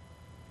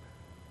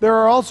 there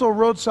are also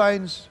road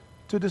signs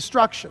to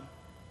destruction.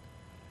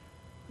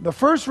 The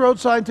first road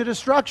sign to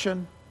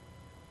destruction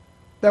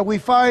that we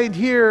find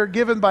here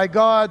given by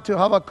God to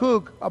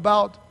Habakkuk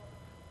about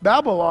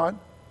Babylon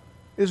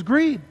is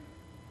greed.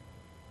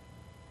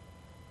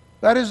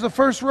 That is the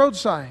first road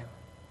sign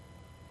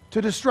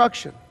to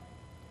destruction.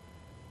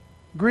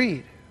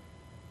 Greed.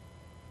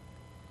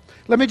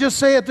 Let me just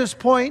say at this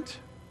point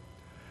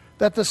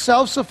that the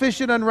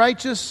self-sufficient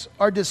unrighteous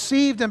are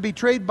deceived and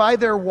betrayed by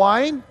their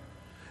wine.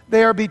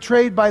 They are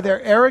betrayed by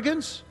their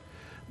arrogance.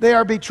 They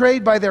are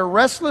betrayed by their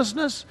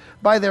restlessness,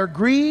 by their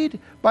greed,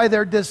 by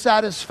their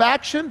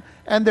dissatisfaction,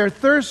 and their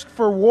thirst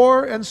for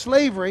war and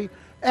slavery,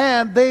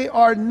 and they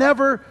are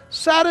never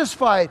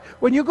satisfied.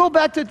 When you go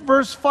back to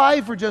verse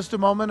 5 for just a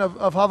moment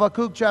of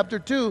Habakkuk chapter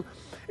 2,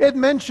 it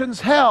mentions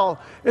hell.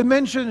 It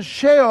mentions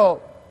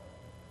Sheol,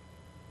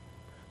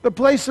 the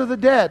place of the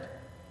dead.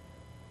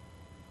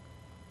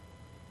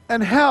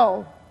 And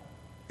hell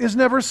is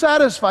never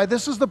satisfied.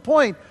 This is the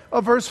point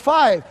of verse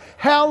 5.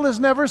 Hell is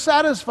never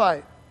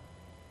satisfied.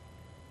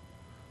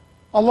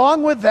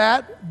 Along with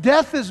that,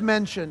 death is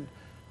mentioned.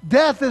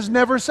 Death is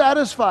never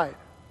satisfied.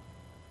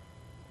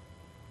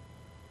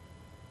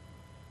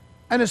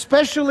 And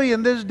especially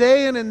in this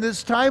day and in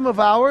this time of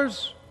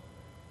ours,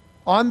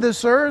 on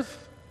this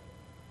earth,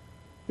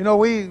 you know,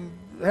 we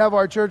have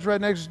our church right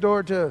next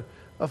door to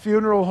a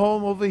funeral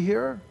home over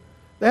here.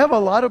 They have a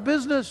lot of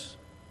business.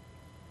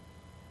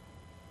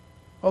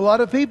 A lot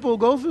of people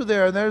go through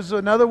there, and there's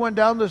another one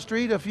down the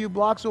street a few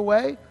blocks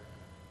away,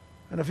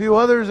 and a few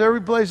others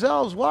every place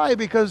else. Why?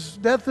 Because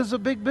death is a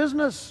big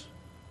business.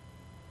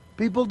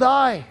 People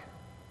die.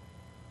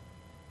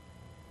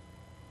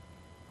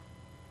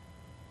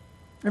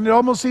 And it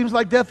almost seems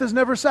like death is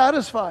never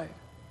satisfied.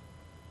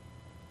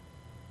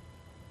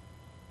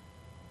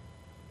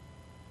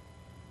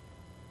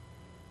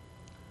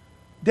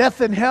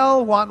 Death and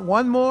hell want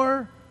one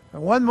more,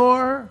 and one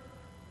more,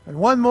 and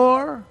one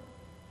more,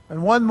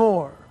 and one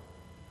more.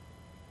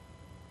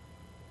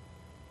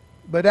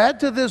 But add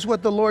to this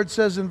what the Lord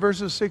says in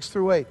verses 6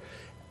 through 8.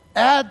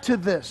 Add to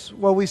this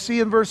what we see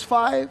in verse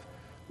 5.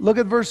 Look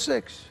at verse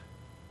 6.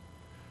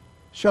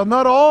 Shall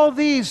not all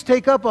these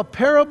take up a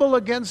parable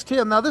against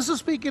him? Now this is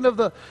speaking of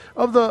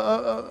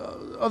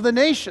the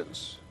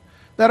nations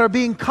that are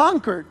being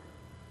conquered.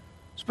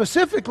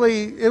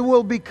 Specifically, it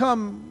will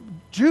become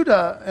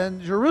Judah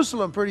and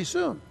Jerusalem pretty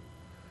soon.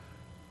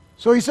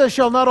 So he says,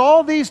 shall not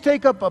all these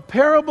take up a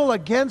parable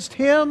against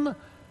him,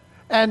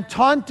 and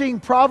taunting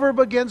proverb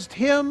against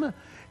him,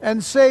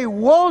 and say,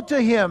 woe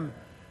to him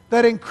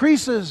that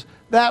increases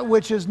that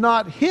which is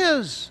not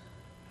his?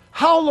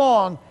 How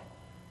long?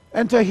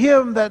 And to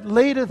him that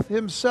ladeth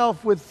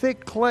himself with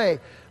thick clay.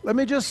 Let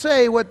me just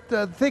say what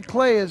thick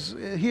clay is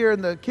here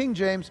in the King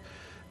James.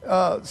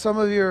 Some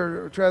of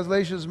your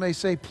translations may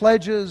say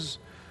pledges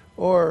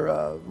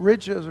or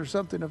riches or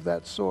something of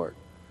that sort.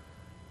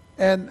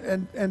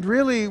 And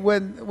really,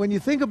 when you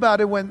think about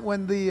it,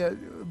 when the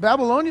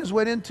Babylonians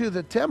went into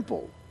the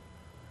temple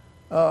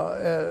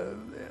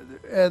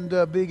and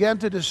began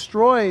to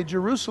destroy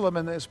Jerusalem,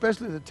 and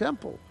especially the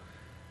temple,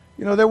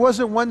 there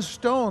wasn't one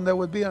stone that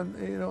would be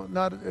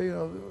not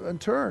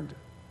unturned.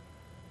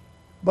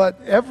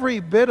 But every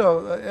bit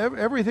of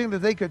everything that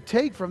they could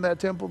take from that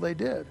temple, they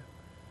did.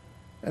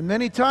 And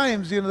many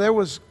times, there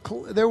was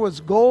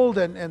gold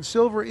and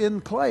silver in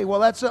clay. Well,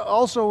 that's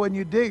also when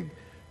you dig.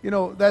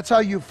 That's how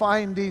you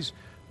find these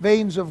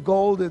veins of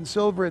gold and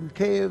silver in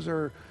caves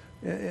or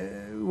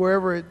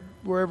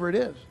wherever it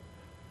is.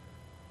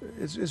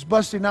 It's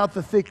busting out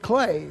the thick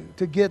clay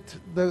to get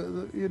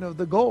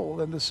the gold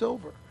and the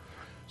silver.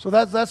 So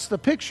that's the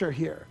picture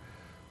here.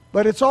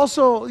 But it's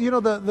also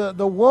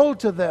the woe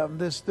to them,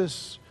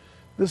 this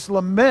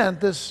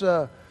lament, this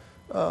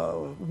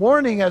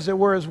warning, as it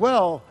were, as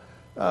well,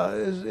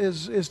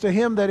 is to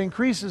him that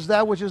increases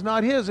that which is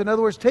not his. In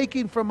other words,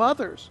 taking from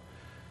others,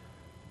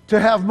 to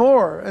have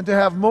more and to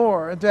have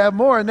more and to have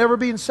more, and never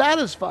being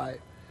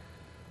satisfied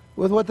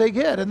with what they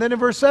get. And then in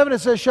verse 7 it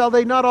says, shall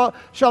they not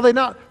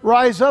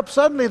rise up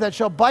suddenly that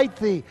shall bite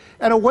thee,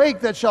 and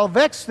awake that shall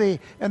vex thee,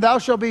 and thou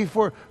shalt be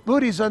for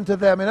booties unto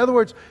them. In other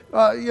words,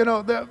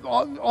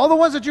 all the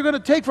ones that you're going to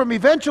take from,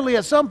 eventually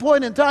at some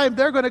point in time,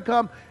 they're going to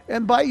come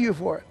and bite you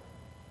for it.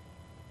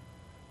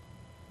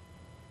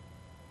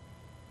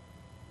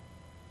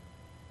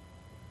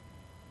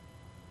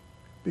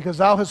 Because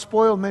thou hast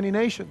spoiled many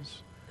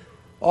nations.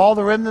 All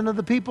the remnant of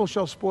the people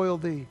shall spoil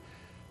thee,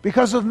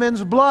 because of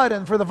men's blood,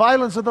 and for the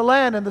violence of the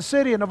land and the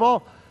city, and of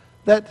all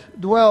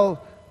that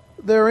dwell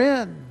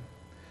therein.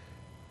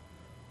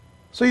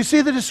 So you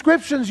see, the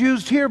descriptions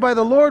used here by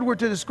the Lord were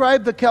to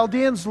describe the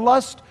Chaldeans'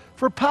 lust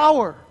for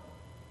power.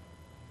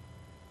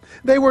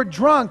 They were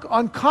drunk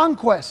on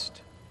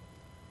conquest.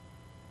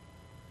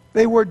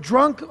 They were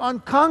drunk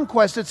on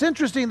conquest. It's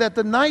interesting that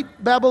the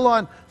night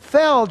Babylon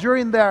fell,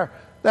 during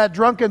that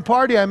drunken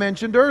party I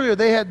mentioned earlier,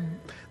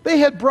 they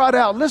had brought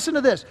out, listen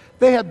to this,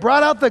 they had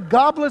brought out the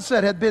goblets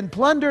that had been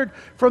plundered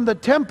from the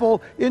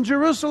temple in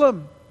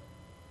Jerusalem.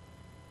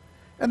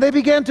 And they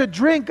began to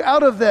drink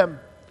out of them.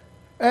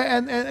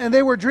 And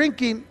they were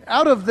drinking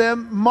out of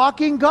them,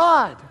 mocking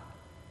God.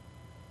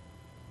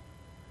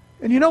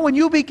 And when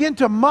you begin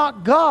to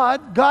mock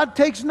God, God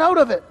takes note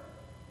of it.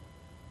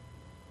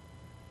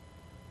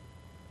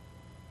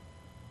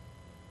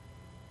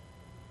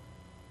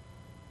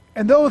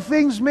 And though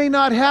things may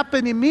not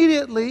happen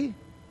immediately,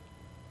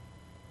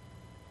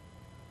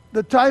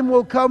 the time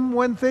will come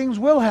when things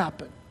will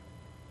happen.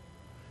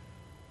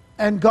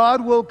 And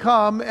God will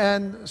come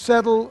and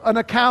settle an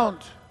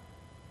account.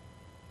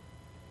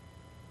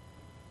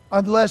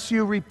 Unless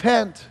you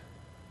repent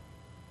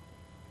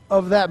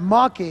of that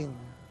mocking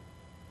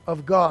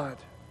of God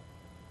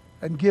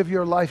and give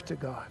your life to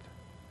God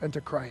and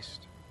to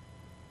Christ.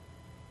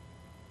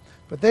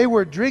 But they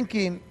were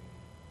drinking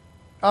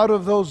out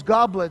of those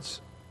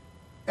goblets,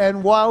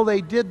 and while they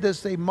did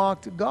this, they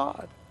mocked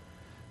God.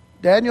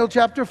 Daniel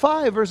chapter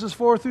 5, verses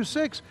 4 through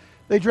 6.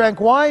 They drank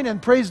wine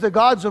and praised the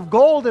gods of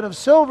gold and of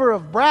silver,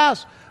 of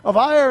brass, of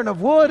iron,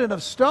 of wood, and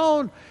of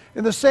stone.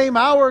 In the same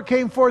hour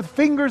came forth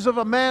fingers of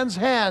a man's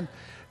hand,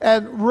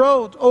 and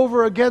wrote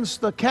over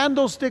against the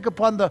candlestick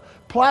upon the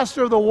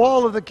plaster of the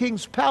wall of the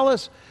king's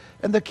palace.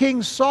 And the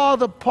king saw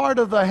the part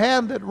of the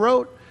hand that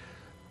wrote.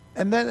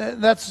 And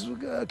then, that's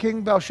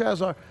King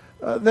Belshazzar.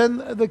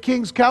 Then the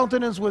king's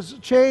countenance was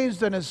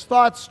changed, and his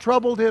thoughts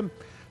troubled him,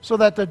 so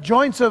that the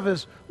joints of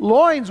his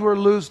loins were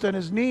loosed, and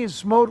his knees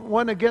smote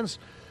one against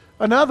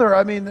another.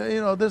 I mean,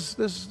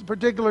 this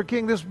particular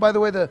king, this, by the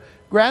way, the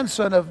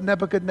grandson of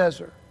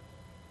Nebuchadnezzar.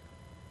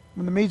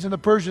 When the Medes and the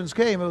Persians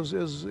came, it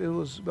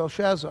was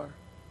Belshazzar.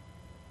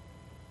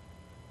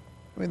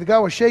 I mean, the guy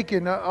was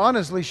shaking,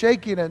 honestly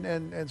shaking,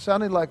 and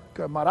sounding like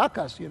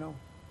maracas,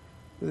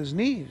 with his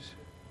knees.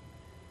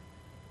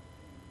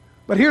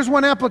 But here's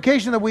one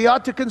application that we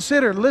ought to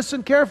consider.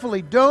 Listen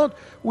carefully. Don't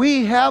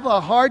we have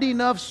a hard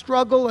enough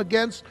struggle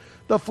against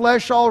the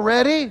flesh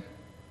already?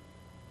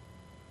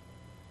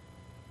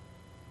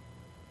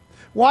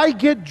 Why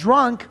get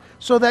drunk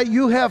so that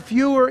you have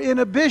fewer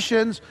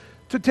inhibitions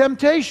to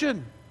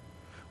temptation?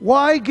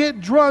 Why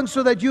get drunk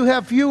so that you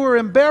have fewer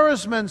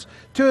embarrassments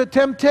to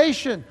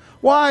temptation?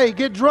 Why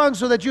get drunk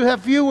so that you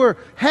have fewer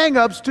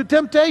hang-ups to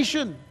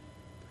temptation?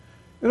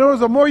 In other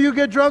words, the more you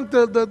get drunk,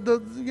 the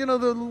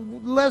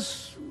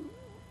less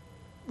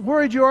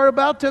worried you are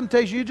about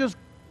temptation. You just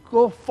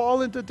go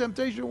fall into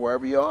temptation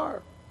wherever you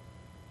are.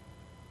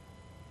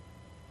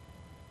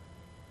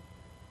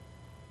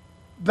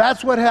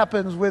 That's what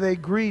happens with a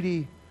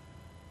greedy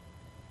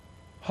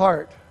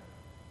heart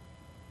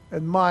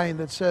and mind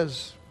that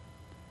says,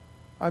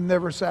 I'm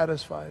never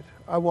satisfied.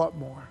 I want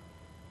more.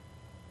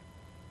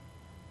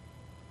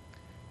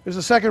 There's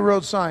a second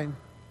road sign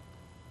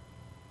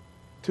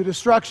to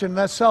destruction.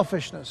 That's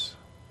selfishness.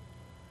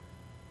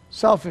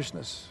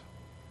 Selfishness.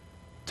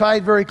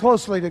 Tied very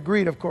closely to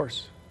greed, of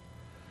course.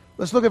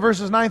 Let's look at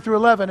verses 9 through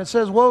 11. It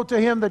says, woe to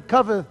him that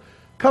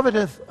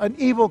coveteth an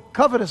evil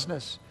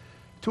covetousness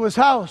to his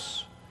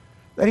house.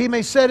 that he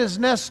may set his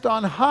nest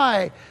on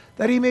high,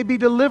 that he may be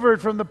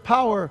delivered from the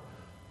power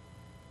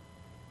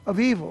of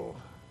evil.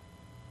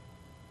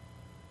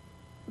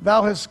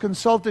 Thou hast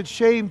consulted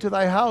shame to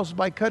thy house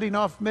by cutting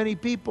off many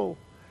people,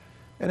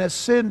 and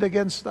hast sinned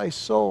against thy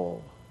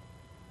soul.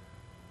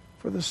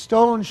 For the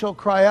stone shall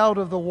cry out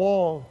of the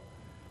wall,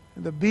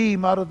 and the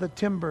beam out of the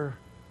timber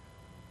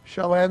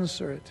shall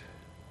answer it.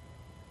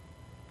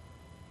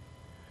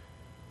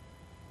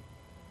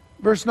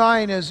 Verse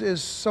 9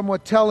 is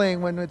somewhat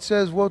telling when it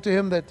says, Woe to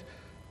him that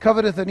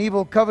coveteth an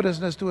evil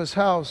covetousness to his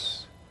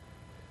house,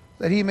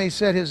 that he may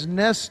set his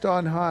nest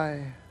on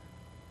high,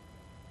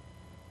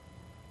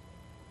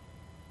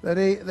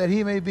 that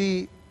he may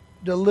be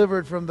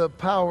delivered from the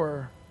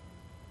power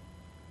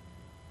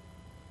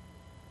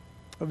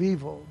of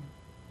evil.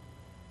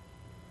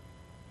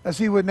 As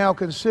he would now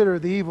consider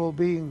the evil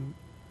being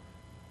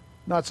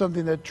not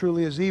something that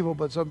truly is evil,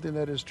 but something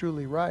that is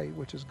truly right,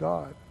 which is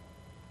God.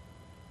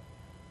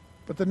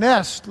 But the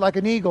nest, like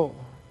an eagle.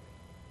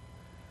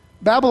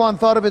 Babylon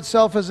thought of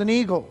itself as an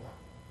eagle,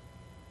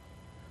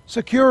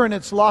 secure in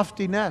its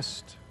lofty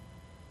nest.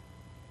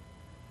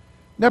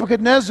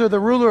 Nebuchadnezzar, the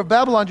ruler of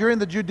Babylon during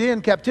the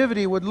Judean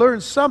captivity, would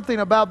learn something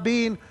about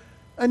being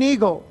an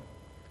eagle.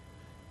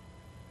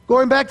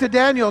 Going back to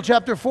Daniel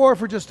chapter 4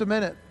 for just a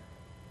minute.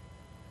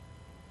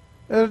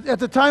 At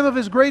the time of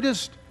his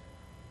greatest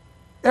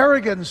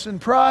arrogance and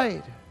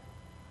pride,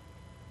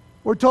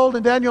 we're told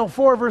in Daniel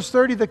 4 verse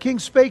 30, the king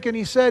spake and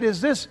he said,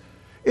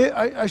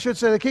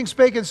 the king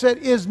spake and said,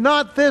 Is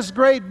not this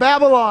great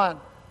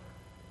Babylon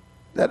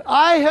that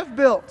I have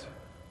built?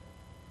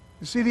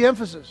 You see the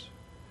emphasis.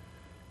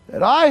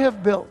 That I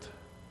have built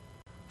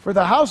for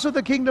the house of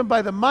the kingdom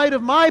by the might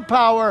of my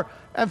power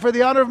and for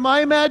the honor of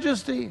my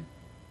majesty.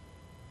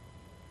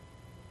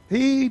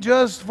 He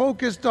just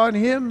focused on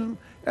him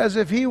as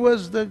if he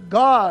was the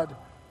God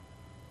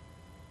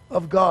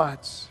of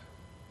gods.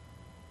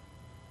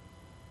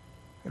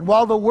 And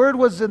while the word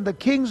was in the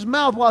king's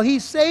mouth, while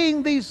he's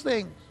saying these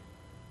things,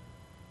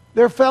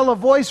 there fell a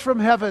voice from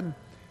heaven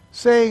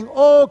saying,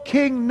 O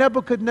King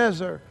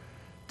Nebuchadnezzar,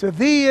 to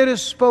thee it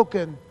is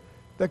spoken,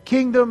 the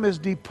kingdom is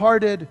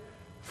departed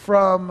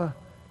from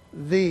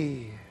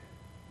thee.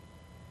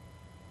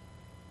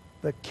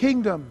 The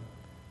kingdom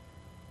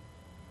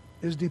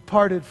is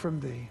departed from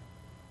thee.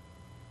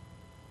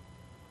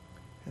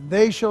 And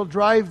they shall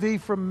drive thee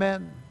from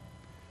men,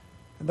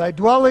 and thy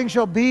dwelling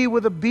shall be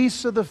with the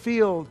beasts of the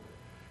field.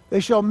 They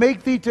shall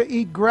make thee to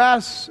eat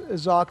grass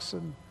as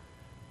oxen,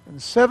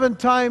 and 7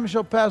 times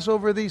shall pass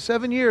over thee,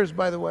 7 years,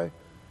 by the way,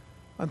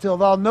 until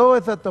thou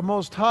knowest that the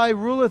Most High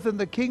ruleth in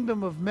the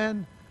kingdom of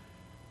men,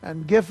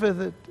 and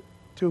giveth it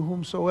to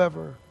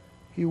whomsoever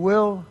he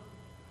will.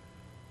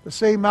 The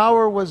same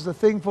hour was the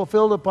thing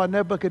fulfilled upon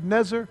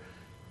Nebuchadnezzar,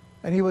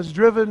 and he was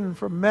driven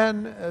from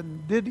men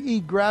and did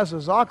eat grass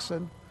as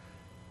oxen,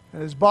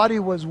 and his body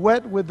was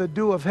wet with the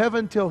dew of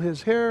heaven till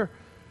his hairs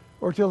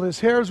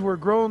were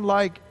grown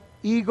like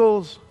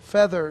eagle's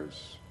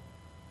feathers.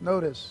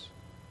 Notice.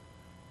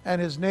 And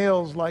his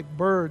nails like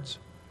birds'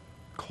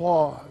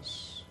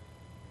 claws.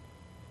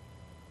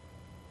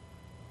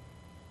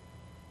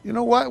 You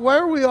know, why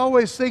are we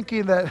always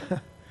thinking that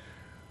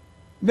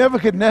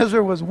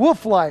Nebuchadnezzar was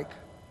wolf-like?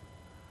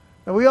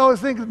 And we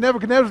always think that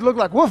Nebuchadnezzar looked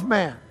like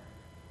Wolfman.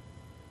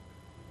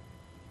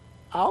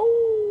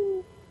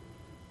 Ow!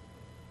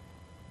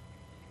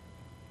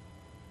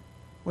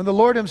 When the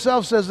Lord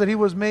himself says that he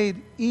was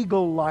made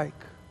eagle-like.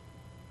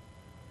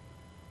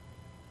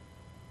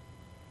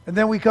 And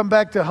then we come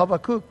back to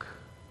Habakkuk.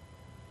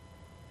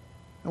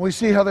 And we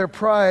see how their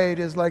pride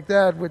is like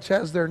that which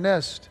has their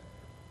nest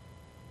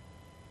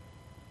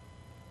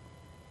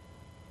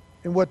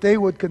in what they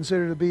would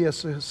consider to be a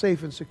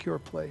safe and secure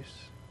place.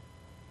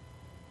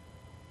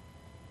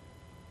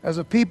 As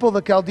a people,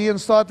 the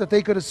Chaldeans thought that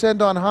they could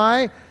ascend on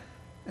high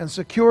and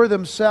secure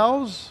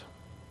themselves.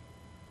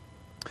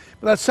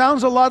 But that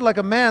sounds a lot like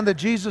a man that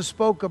Jesus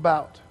spoke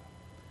about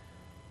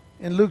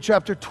in Luke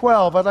chapter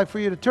 12. I'd like for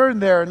you to turn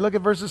there and look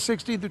at verses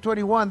 16 through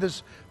 21,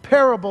 this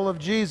parable of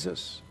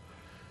Jesus.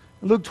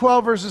 In Luke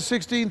 12, verses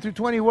 16 through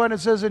 21, it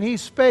says, And he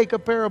spake a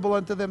parable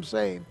unto them,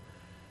 saying,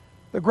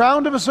 The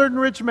ground of a certain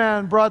rich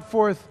man brought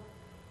forth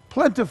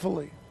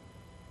plentifully.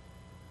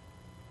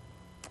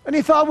 And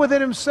he thought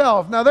within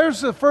himself. Now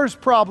there's the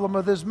first problem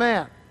of this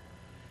man.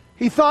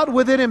 He thought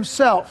within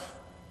himself.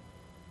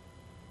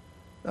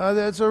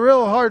 That's a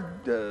real hard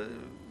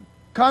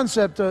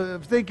concept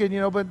of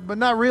thinking, but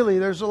not really.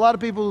 There's a lot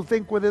of people who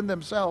think within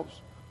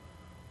themselves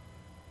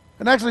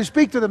and actually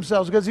speak to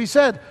themselves, because he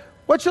said,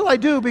 What shall I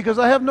do, because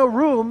I have no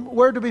room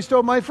where to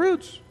bestow my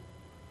fruits?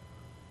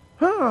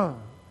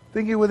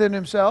 Thinking within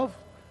himself,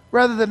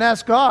 rather than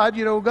ask God,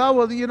 God,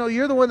 well,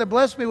 you're the one that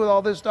blessed me with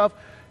all this stuff.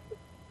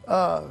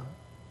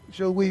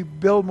 Shall we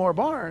build more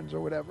barns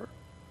or whatever?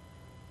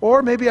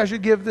 Or maybe I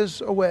should give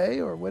this away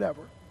or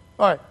whatever.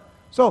 All right.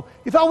 So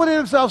he thought within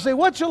himself, say,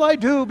 What shall I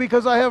do,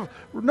 because I have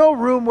no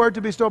room where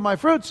to bestow my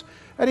fruits?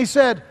 And he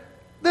said,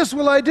 This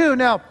will I do.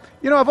 Now,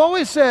 I've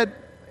always said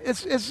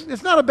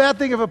it's not a bad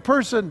thing if a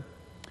person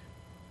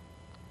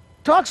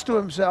talks to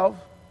himself.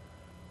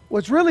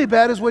 What's really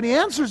bad is when he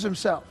answers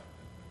himself.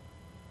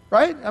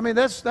 Right? I mean,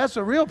 that's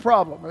a real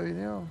problem. I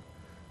mean,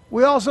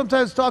 we all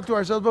sometimes talk to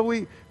ourselves,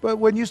 but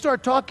when you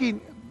start talking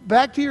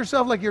back to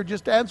yourself like you're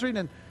just answering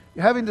and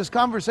you're having this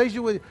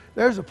conversation with you,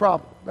 there's a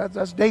problem.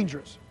 That's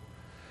dangerous.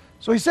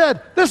 So he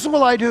said, "This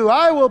will I do.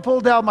 I will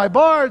pull down my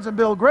barns and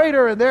build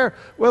greater, and there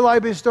will I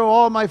bestow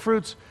all my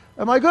fruits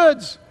and my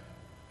goods.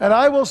 And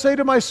I will say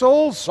to my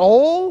soul,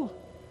 soul,"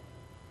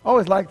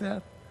 always like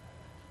that.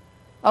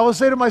 "I will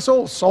say to my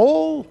soul,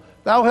 soul,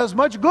 thou hast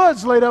much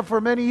goods laid up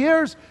for many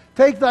years.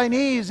 Take thine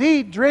ease,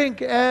 eat,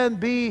 drink, and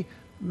be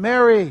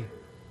merry."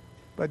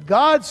 But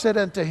God said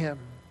unto him,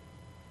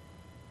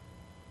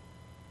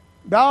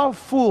 "Thou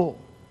fool,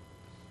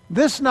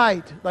 this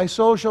night thy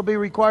soul shall be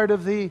required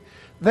of thee.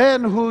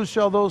 Then whose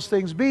shall those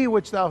things be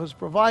which thou hast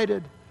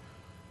provided?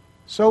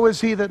 So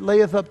is he that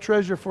layeth up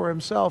treasure for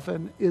himself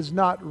and is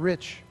not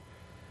rich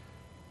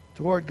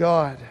toward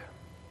God."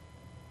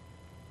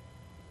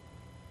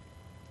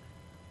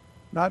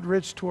 Not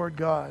rich toward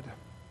God.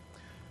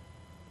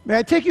 May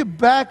I take you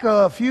back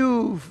a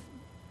few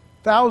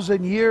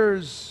thousand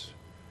years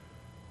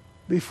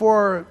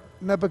before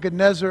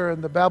Nebuchadnezzar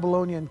and the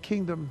Babylonian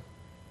kingdom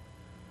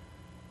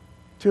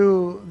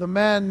to the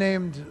man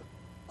named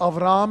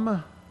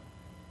Avram.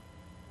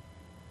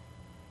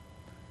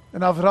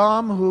 And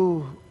Avram,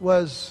 who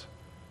was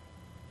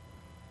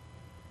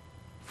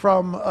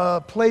from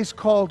a place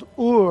called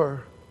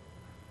Ur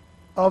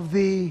of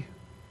the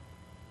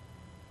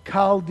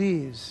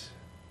Chaldees,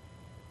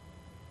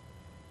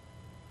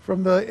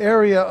 from the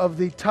area of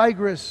the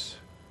Tigris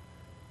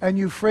and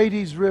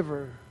Euphrates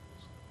River.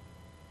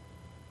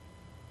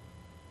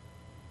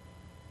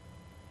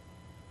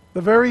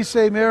 The very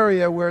same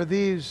area where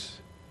these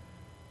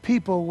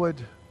people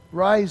would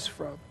rise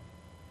from.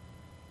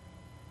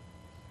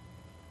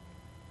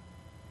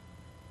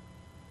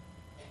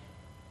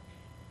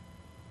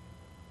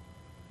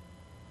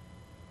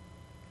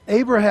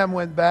 Abraham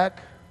went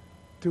back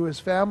to his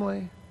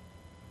family,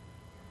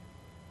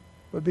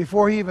 but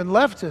before he even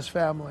left his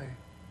family,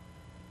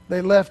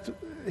 he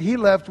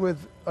left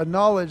with a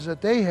knowledge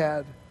that they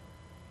had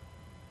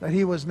that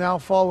he was now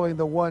following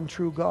the one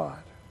true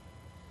God.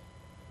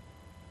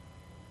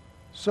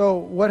 So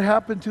what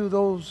happened to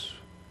those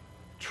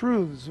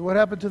truths? What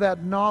happened to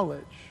that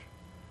knowledge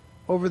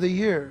over the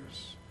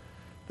years?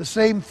 The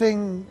same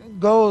thing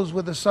goes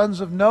with the sons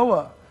of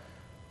Noah.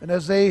 And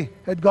as they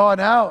had gone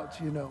out,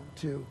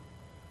 to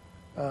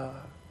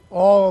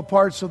all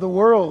parts of the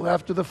world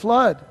after the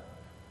flood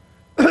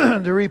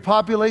to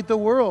repopulate the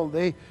world,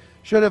 they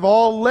should have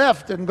all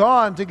left and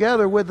gone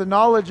together with the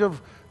knowledge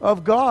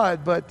of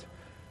God. But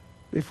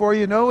before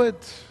you know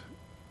it,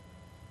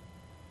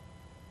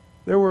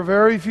 there were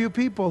very few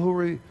people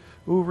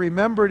who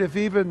remembered, if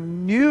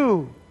even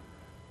knew,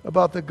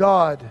 about the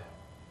God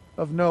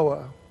of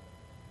Noah.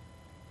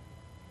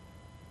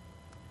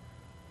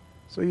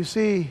 So you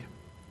see,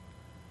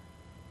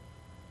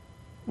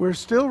 we're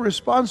still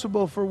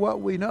responsible for what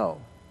we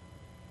know.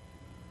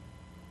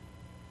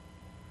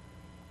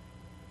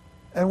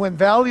 And when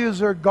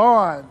values are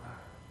gone,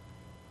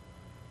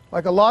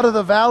 like a lot of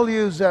the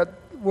values that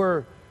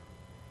were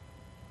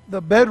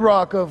the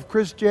bedrock of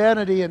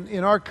Christianity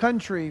in our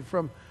country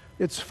from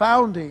its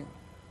founding,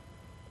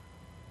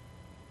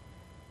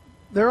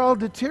 they're all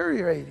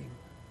deteriorating.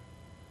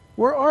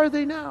 Where are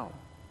they now?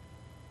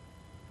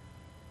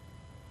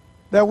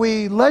 That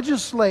we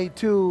legislate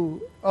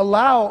to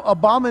allow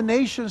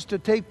abominations to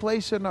take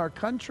place in our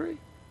country?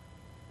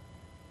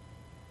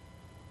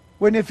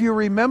 When, if you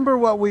remember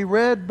what we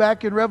read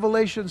back in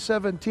Revelation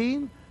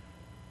 17,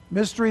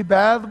 Mystery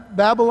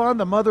Babylon,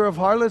 the mother of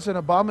harlots and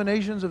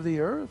abominations of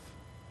the earth.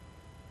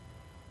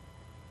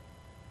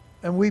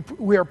 And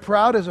we are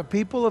proud as a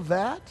people of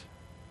that?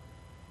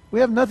 We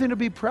have nothing to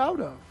be proud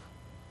of.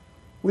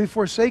 We've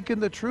forsaken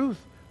the truth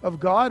of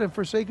God and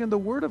forsaken the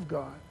Word of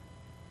God.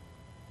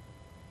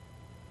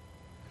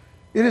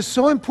 It is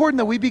so important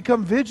that we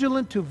become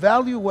vigilant to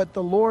value what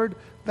the Lord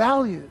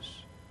values.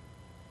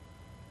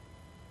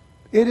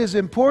 It is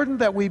important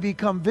that we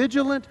become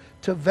vigilant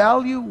to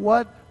value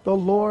what the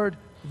Lord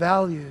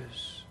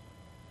values.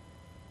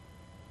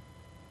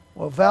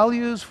 Well,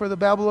 values for the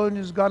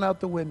Babylonians gone out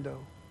the window.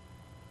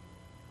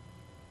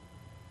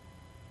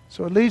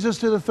 So it leads us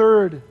to the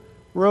third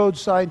road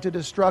sign to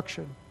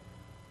destruction.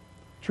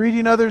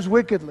 Treating others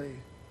wickedly.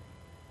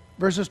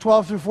 Verses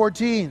 12 through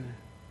 14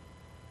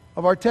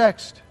 of our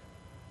text.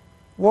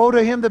 Woe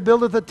to him that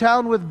buildeth a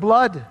town with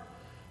blood,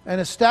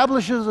 and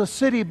establishes a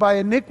city by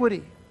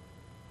iniquity.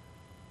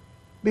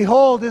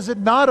 Behold, is it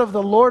not of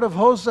the Lord of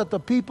hosts that the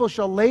people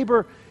shall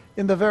labor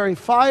in the very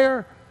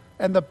fire,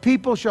 and the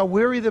people shall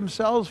weary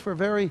themselves for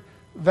very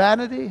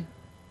vanity?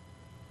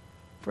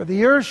 For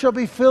the earth shall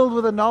be filled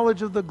with the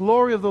knowledge of the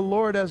glory of the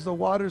Lord as the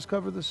waters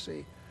cover the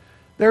sea.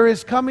 There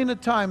is coming a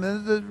time,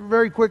 and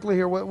very quickly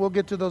here, we'll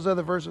get to those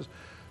other verses,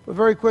 but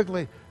very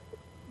quickly,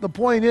 the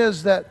point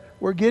is that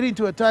we're getting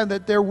to a time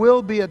that there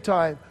will be a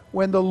time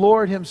when the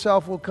Lord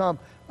himself will come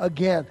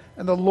again,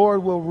 and the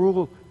Lord will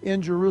rule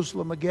in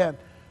Jerusalem again.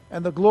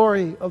 and the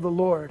glory of the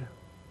Lord.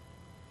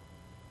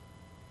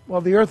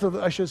 Well, the earth,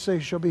 I should say,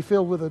 shall be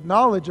filled with the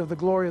knowledge of the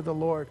glory of the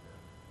Lord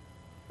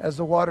as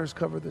the waters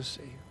cover the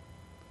sea.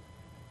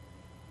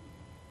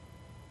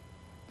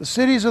 The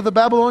cities of the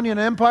Babylonian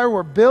Empire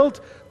were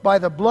built by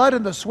the blood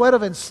and the sweat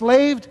of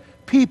enslaved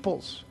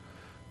peoples.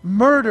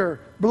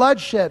 Murder,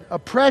 bloodshed,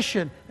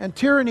 oppression, and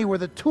tyranny were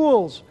the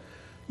tools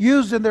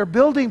used in their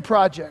building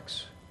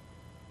projects.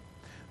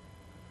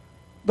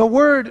 The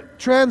word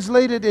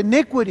translated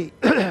iniquity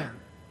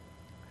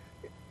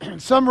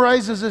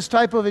summarizes this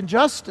type of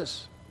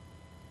injustice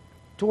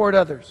toward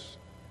others.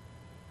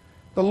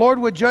 The Lord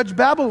would judge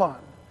Babylon.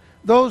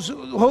 Those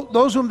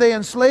whom they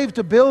enslaved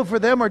to build for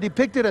them are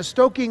depicted as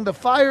stoking the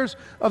fires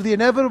of the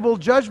inevitable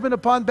judgment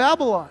upon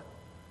Babylon.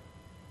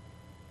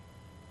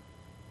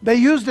 They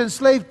used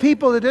enslaved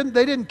people. They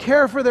didn't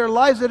care for their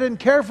lives. They didn't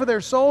care for their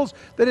souls.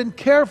 They didn't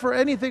care for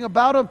anything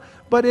about them.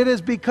 But it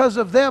is because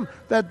of them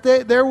that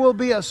there will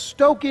be a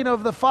stoking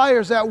of the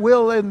fires that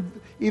will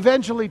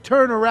eventually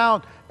turn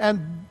around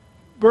and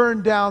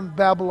burn down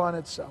Babylon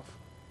itself.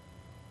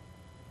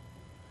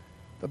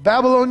 The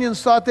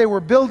Babylonians thought they were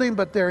building,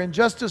 but their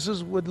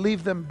injustices would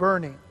leave them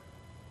burning.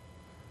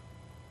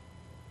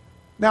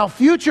 Now,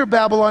 future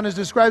Babylon is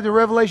described in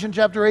Revelation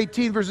chapter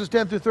 18, verses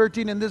 10 through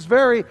 13 in this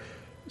very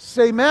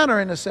same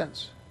manner, in a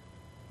sense.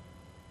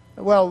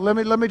 Well, let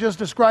me just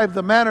describe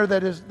the manner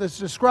that's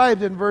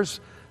described in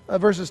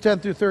verses 10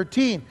 through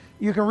 13.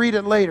 You can read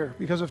it later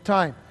because of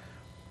time.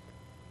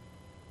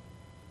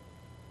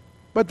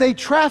 But they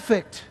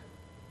trafficked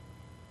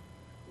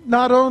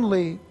not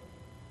only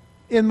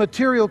in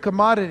material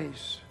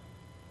commodities.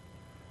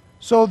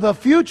 So the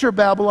future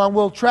Babylon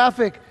will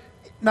traffic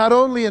not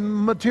only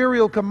in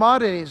material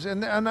commodities,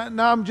 and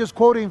now I'm just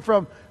quoting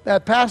from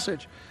that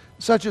passage,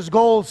 such as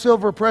gold,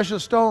 silver,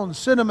 precious stones,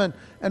 cinnamon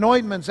and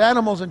ointments,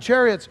 animals and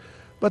chariots,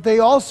 but they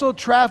also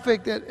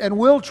trafficked and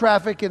will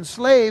traffic in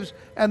slaves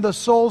and the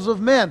souls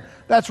of men.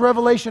 That's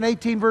Revelation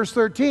 18, verse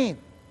 13.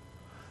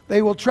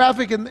 They will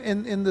traffic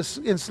in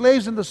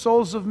slaves and the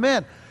souls of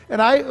men.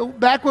 And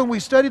back when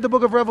we studied the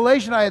book of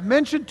Revelation, I had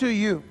mentioned to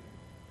you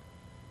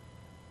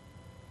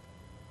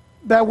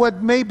that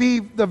what may be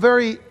the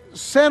very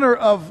center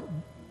of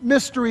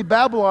mystery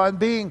Babylon,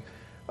 being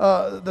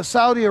the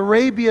Saudi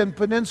Arabian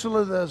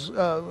peninsula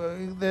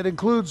that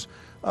includes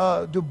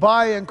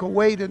Dubai and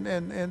Kuwait and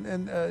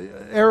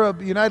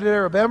United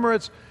Arab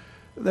Emirates.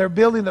 They're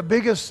building the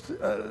biggest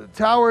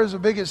towers, the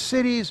biggest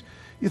cities.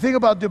 You think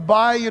about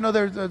Dubai, you know,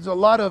 there's a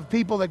lot of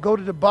people that go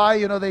to Dubai,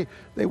 you know, they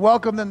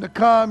welcome them to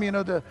come, you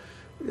know, to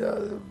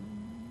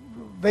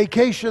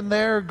vacation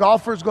there.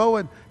 Golfers go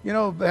and, you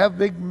know, have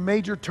big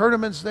major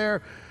tournaments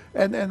there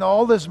and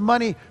all this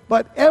money.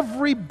 But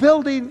every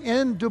building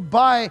in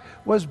Dubai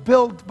was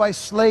built by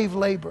slave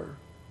labor.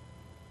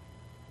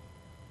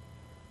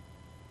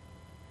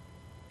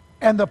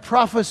 And the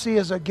prophecy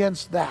is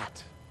against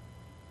that.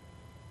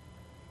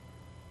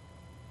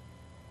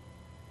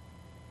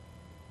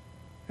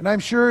 And I'm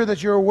sure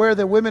that you're aware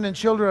that women and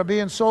children are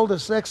being sold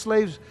as sex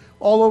slaves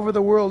all over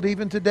the world,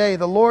 even today.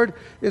 The Lord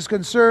is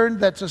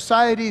concerned that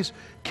societies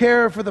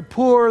care for the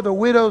poor, the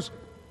widows,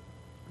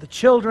 the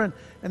children,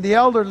 and the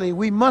elderly.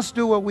 We must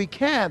do what we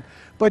can.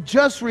 But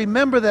just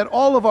remember that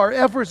all of our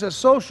efforts at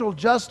social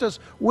justice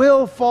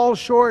will fall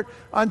short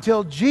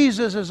until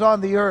Jesus is on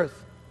the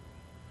earth,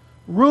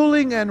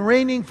 ruling and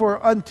reigning,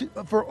 for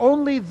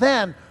only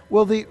then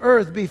will the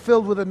earth be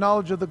filled with the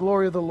knowledge of the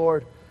glory of the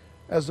Lord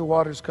as the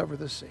waters cover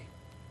the sea.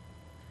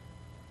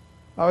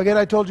 Now, again,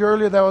 I told you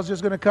earlier that I was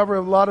just going to cover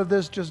a lot of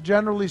this, just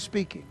generally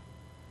speaking.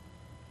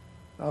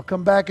 I'll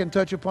come back and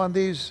touch upon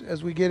these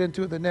as we get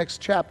into the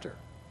next chapter.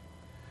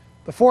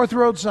 The fourth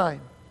road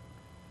sign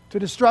to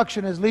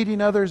destruction is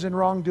leading others in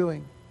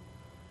wrongdoing.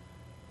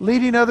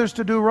 Leading others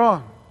to do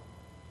wrong.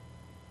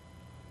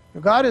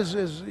 God is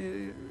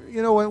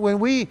you know, when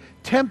we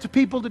tempt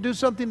people to do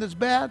something that's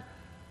bad,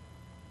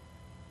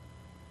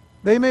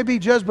 they may be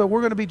judged, but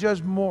we're going to be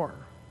judged more.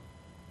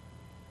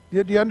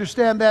 Do you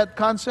understand that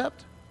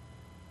concept?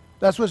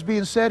 That's what's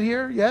being said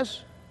here,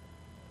 yes?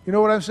 You know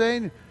what I'm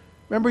saying?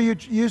 Remember you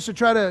used to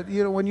try to,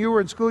 you know, when you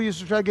were in school, you used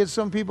to try to get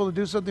some people to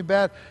do something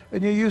bad,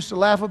 and you used to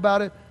laugh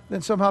about it,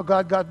 then somehow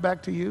God got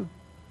back to you?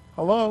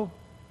 Hello?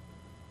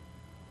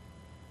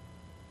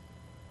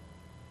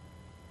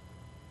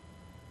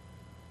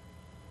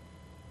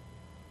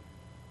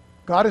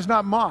 God is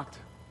not mocked.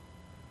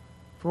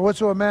 For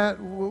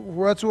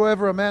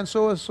whatsoever a man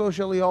soweth, so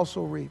shall he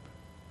also reap.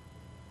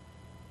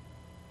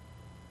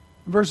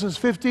 Verses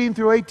 15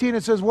 through 18,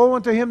 it says, Woe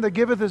unto him that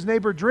giveth his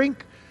neighbor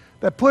drink,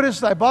 that puttest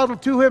thy bottle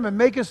to him, and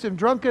makest him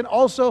drunken,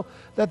 also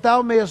that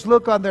thou mayest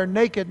look on their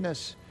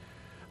nakedness.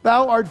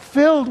 Thou art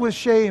filled with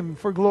shame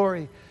for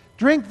glory.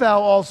 Drink thou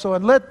also,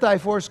 and let thy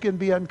foreskin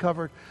be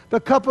uncovered.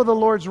 The cup of the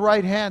Lord's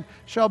right hand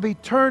shall be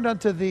turned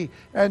unto thee,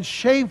 and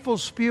shameful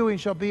spewing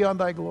shall be on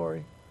thy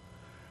glory.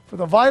 For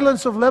the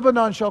violence of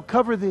Lebanon shall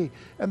cover thee,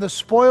 and the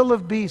spoil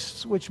of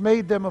beasts which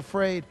made them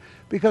afraid,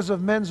 because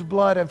of men's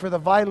blood, and for the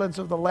violence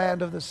of the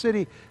land of the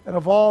city, and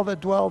of all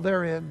that dwell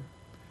therein.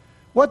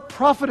 What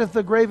profiteth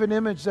the graven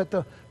image that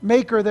the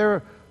maker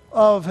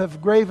thereof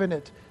have graven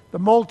it? The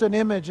molten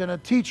image, and a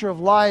teacher of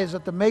lies,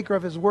 that the maker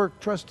of his work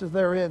trusteth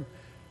therein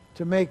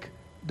to make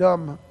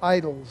dumb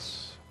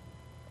idols.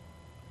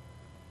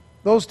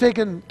 Those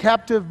taken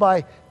captive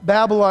by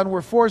Babylon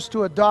were forced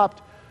to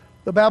adopt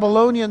the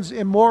Babylonians'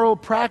 immoral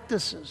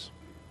practices,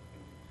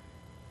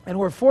 and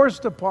were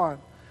forced upon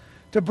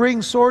to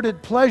bring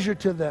sordid pleasure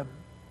to them.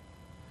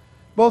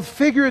 Both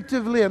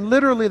figuratively and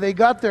literally, they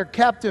got their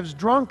captives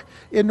drunk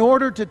in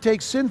order to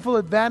take sinful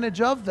advantage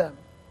of them.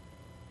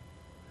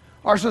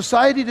 Our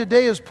society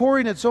today is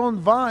pouring its own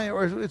vine,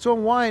 or its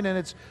own wine, and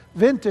its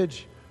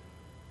vintage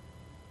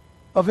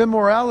of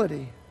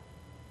immorality.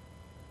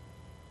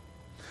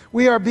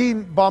 We are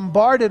being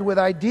bombarded with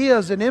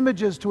ideas and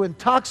images to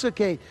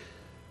intoxicate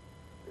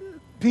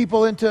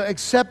people into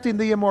accepting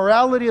the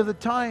immorality of the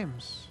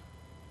times.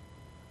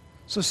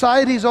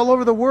 Societies all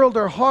over the world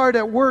are hard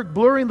at work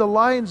blurring the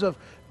lines of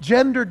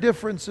gender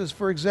differences,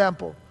 for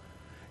example,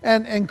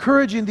 and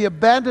encouraging the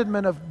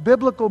abandonment of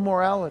biblical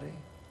morality.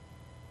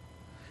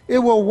 It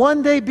will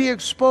one day be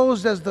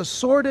exposed as the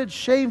sordid,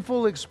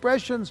 shameful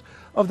expressions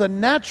of the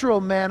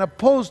natural man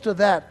opposed to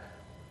that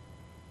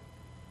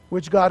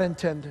which God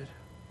intended.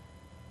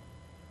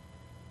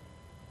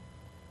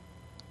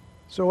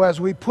 So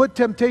as we put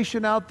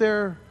temptation out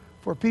there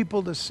for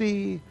people to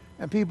see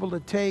and people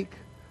to take,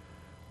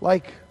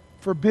 like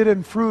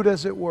forbidden fruit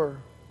as it were,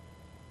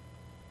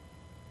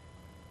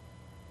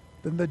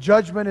 then the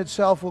judgment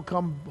itself will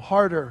come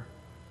harder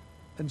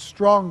and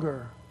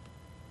stronger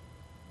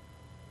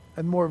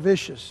and more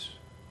vicious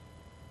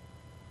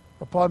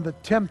upon the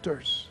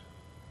tempters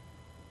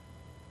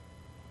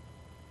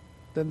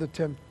than the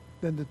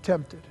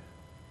tempted.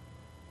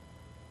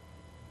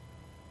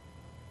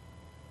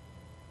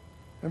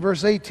 And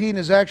verse 18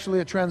 is actually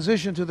a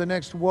transition to the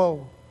next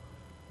woe,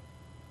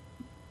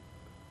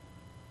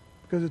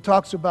 because it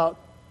talks about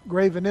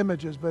graven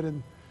images, but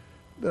in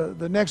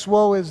the next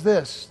woe is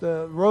this.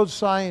 The road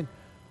sign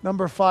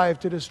number 5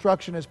 to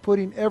destruction is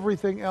putting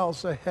everything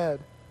else ahead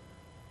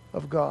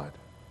of God.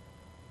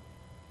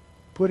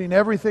 Putting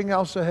everything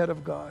else ahead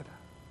of God.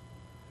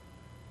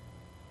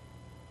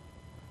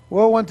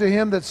 Woe unto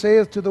him that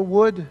saith to the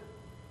wood,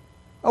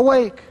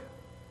 awake,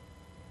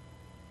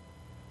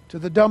 to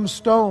the dumb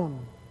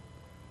stone,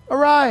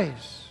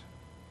 arise,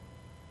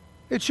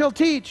 it shall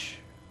teach.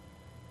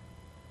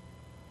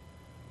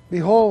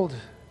 Behold,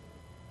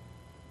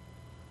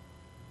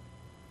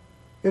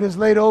 it is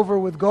laid over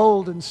with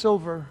gold and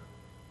silver,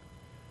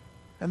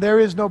 and there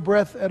is no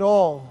breath at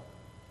all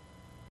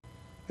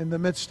in the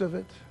midst of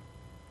it.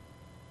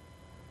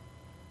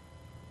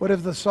 What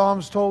if the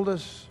Psalms told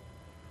us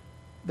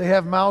they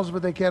have mouths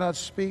but they cannot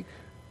speak?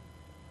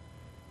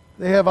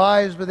 They have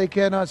eyes but they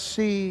cannot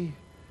see.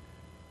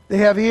 They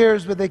have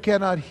ears but they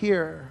cannot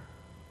hear.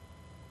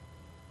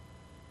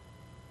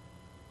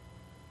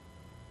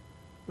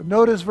 But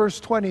notice verse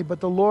 20, but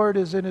the Lord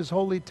is in his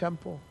holy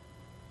temple.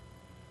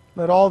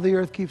 Let all the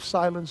earth keep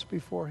silence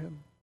before him.